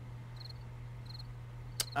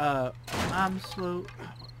slow.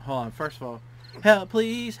 Hold on. First of all, help!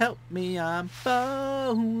 Please help me. I'm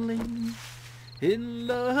falling in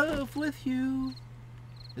love with you.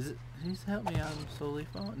 Is it? Please help me. I'm slowly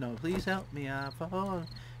falling. No, please help me. I'm falling.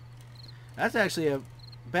 That's actually a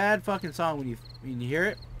bad fucking song when you hear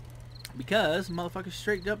it, because motherfucker's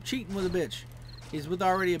straight up cheating with a bitch. He's with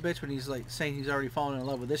already a bitch when he's like saying he's already fallen in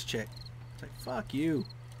love with this chick. It's like, fuck you.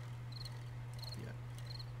 Yeah.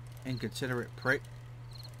 Inconsiderate prick.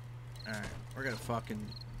 Alright, we're gonna fucking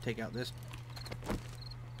take out this.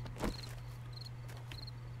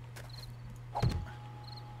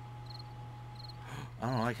 I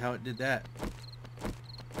don't like how it did that.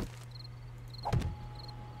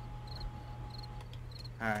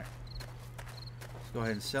 Alright. Let's go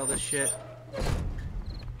ahead and sell this shit.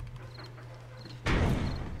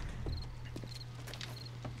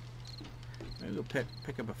 Maybe we'll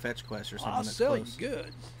pick up a fetch quest or something. I'll that's sell close. you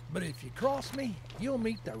goods, but if you cross me, you'll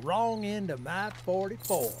meet the wrong end of my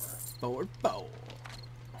 44. 44.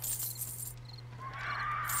 Let's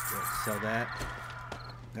sell that.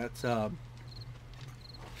 That's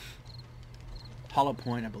Hollow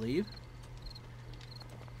Point, I believe.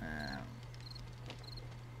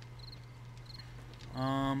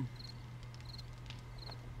 I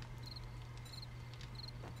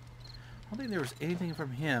don't think there was anything from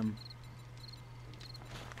him.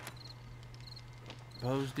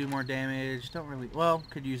 Bows do more damage. Don't really... Well,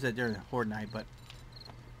 could use that during the Horde Night, but...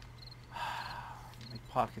 make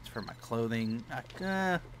pockets for my clothing.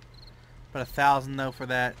 About 1,000 though for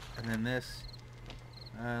that. And then this.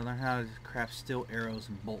 Learn how to craft steel arrows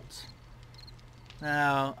and bolts.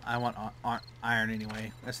 No, I want iron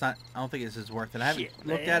anyway. That's not... I don't think this is worth it. I haven't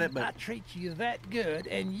looked at it, but... I treat you that good,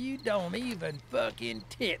 and you don't even fucking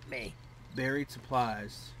tip me. Buried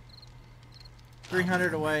supplies.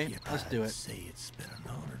 300 away. Let's do it. Say it's been an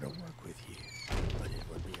honor to work with you, but it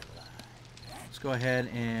would be a lie. Let's go ahead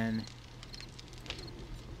and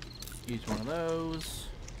use one of those.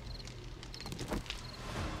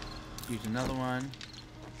 Use another one.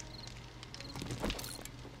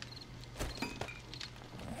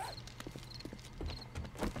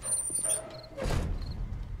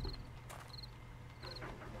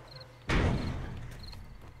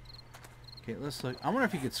 Okay, let's look. I wonder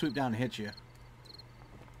if he could swoop down and hit you.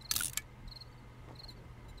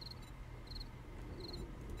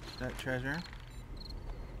 That treasure.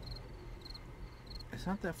 It's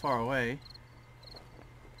not that far away.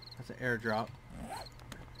 That's an airdrop.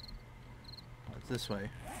 Oh, it's this way.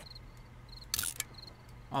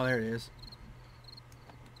 Oh, there it is.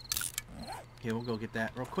 Okay, we'll go get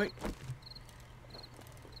that real quick.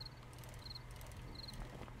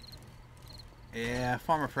 Yeah,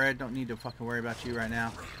 Farmer Fred, don't need to fucking worry about you right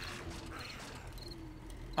now.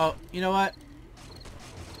 Oh, you know what?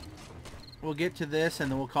 We'll get to this and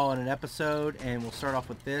then we'll call it an episode, and we'll start off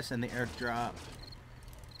with this and the airdrop.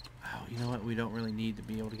 Oh, you know what? We don't really need to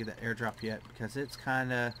be able to get that airdrop yet because it's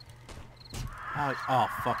kind of Oh,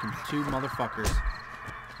 fucking two motherfuckers.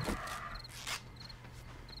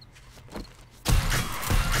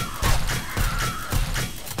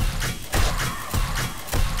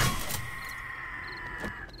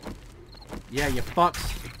 Yeah, you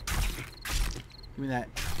fucks. Give me that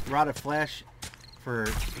rotted flesh for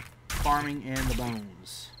farming and the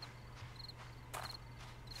bones.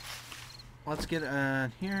 Let's get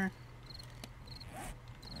here.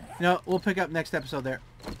 No, we'll pick up next episode there.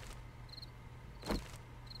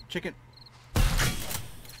 Chicken.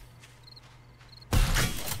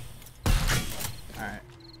 Alright.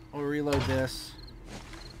 We'll reload this.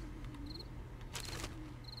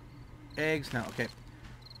 Eggs? No, okay.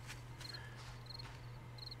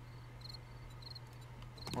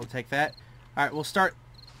 We'll take that. Alright, we'll start.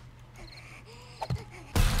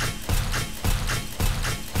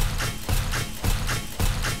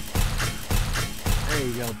 There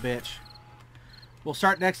you go, bitch. We'll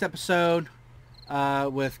start next episode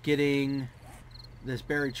with getting this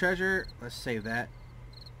buried treasure. Let's save that.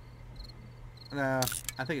 I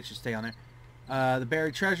think it should stay on there. The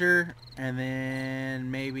buried treasure, and then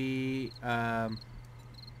maybe the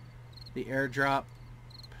airdrop.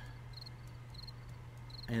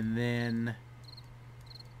 And then,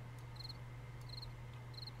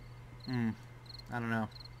 I don't know.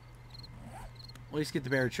 At least get the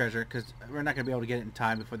buried treasure, because we're not going to be able to get it in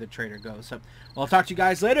time before the trader goes. So, I'll talk to you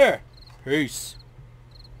guys later. Peace.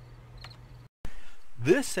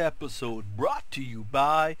 This episode brought to you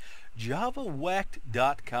by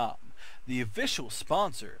JavaWhacked.com, the official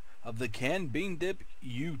sponsor of the Can Bean Dip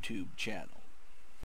YouTube channel.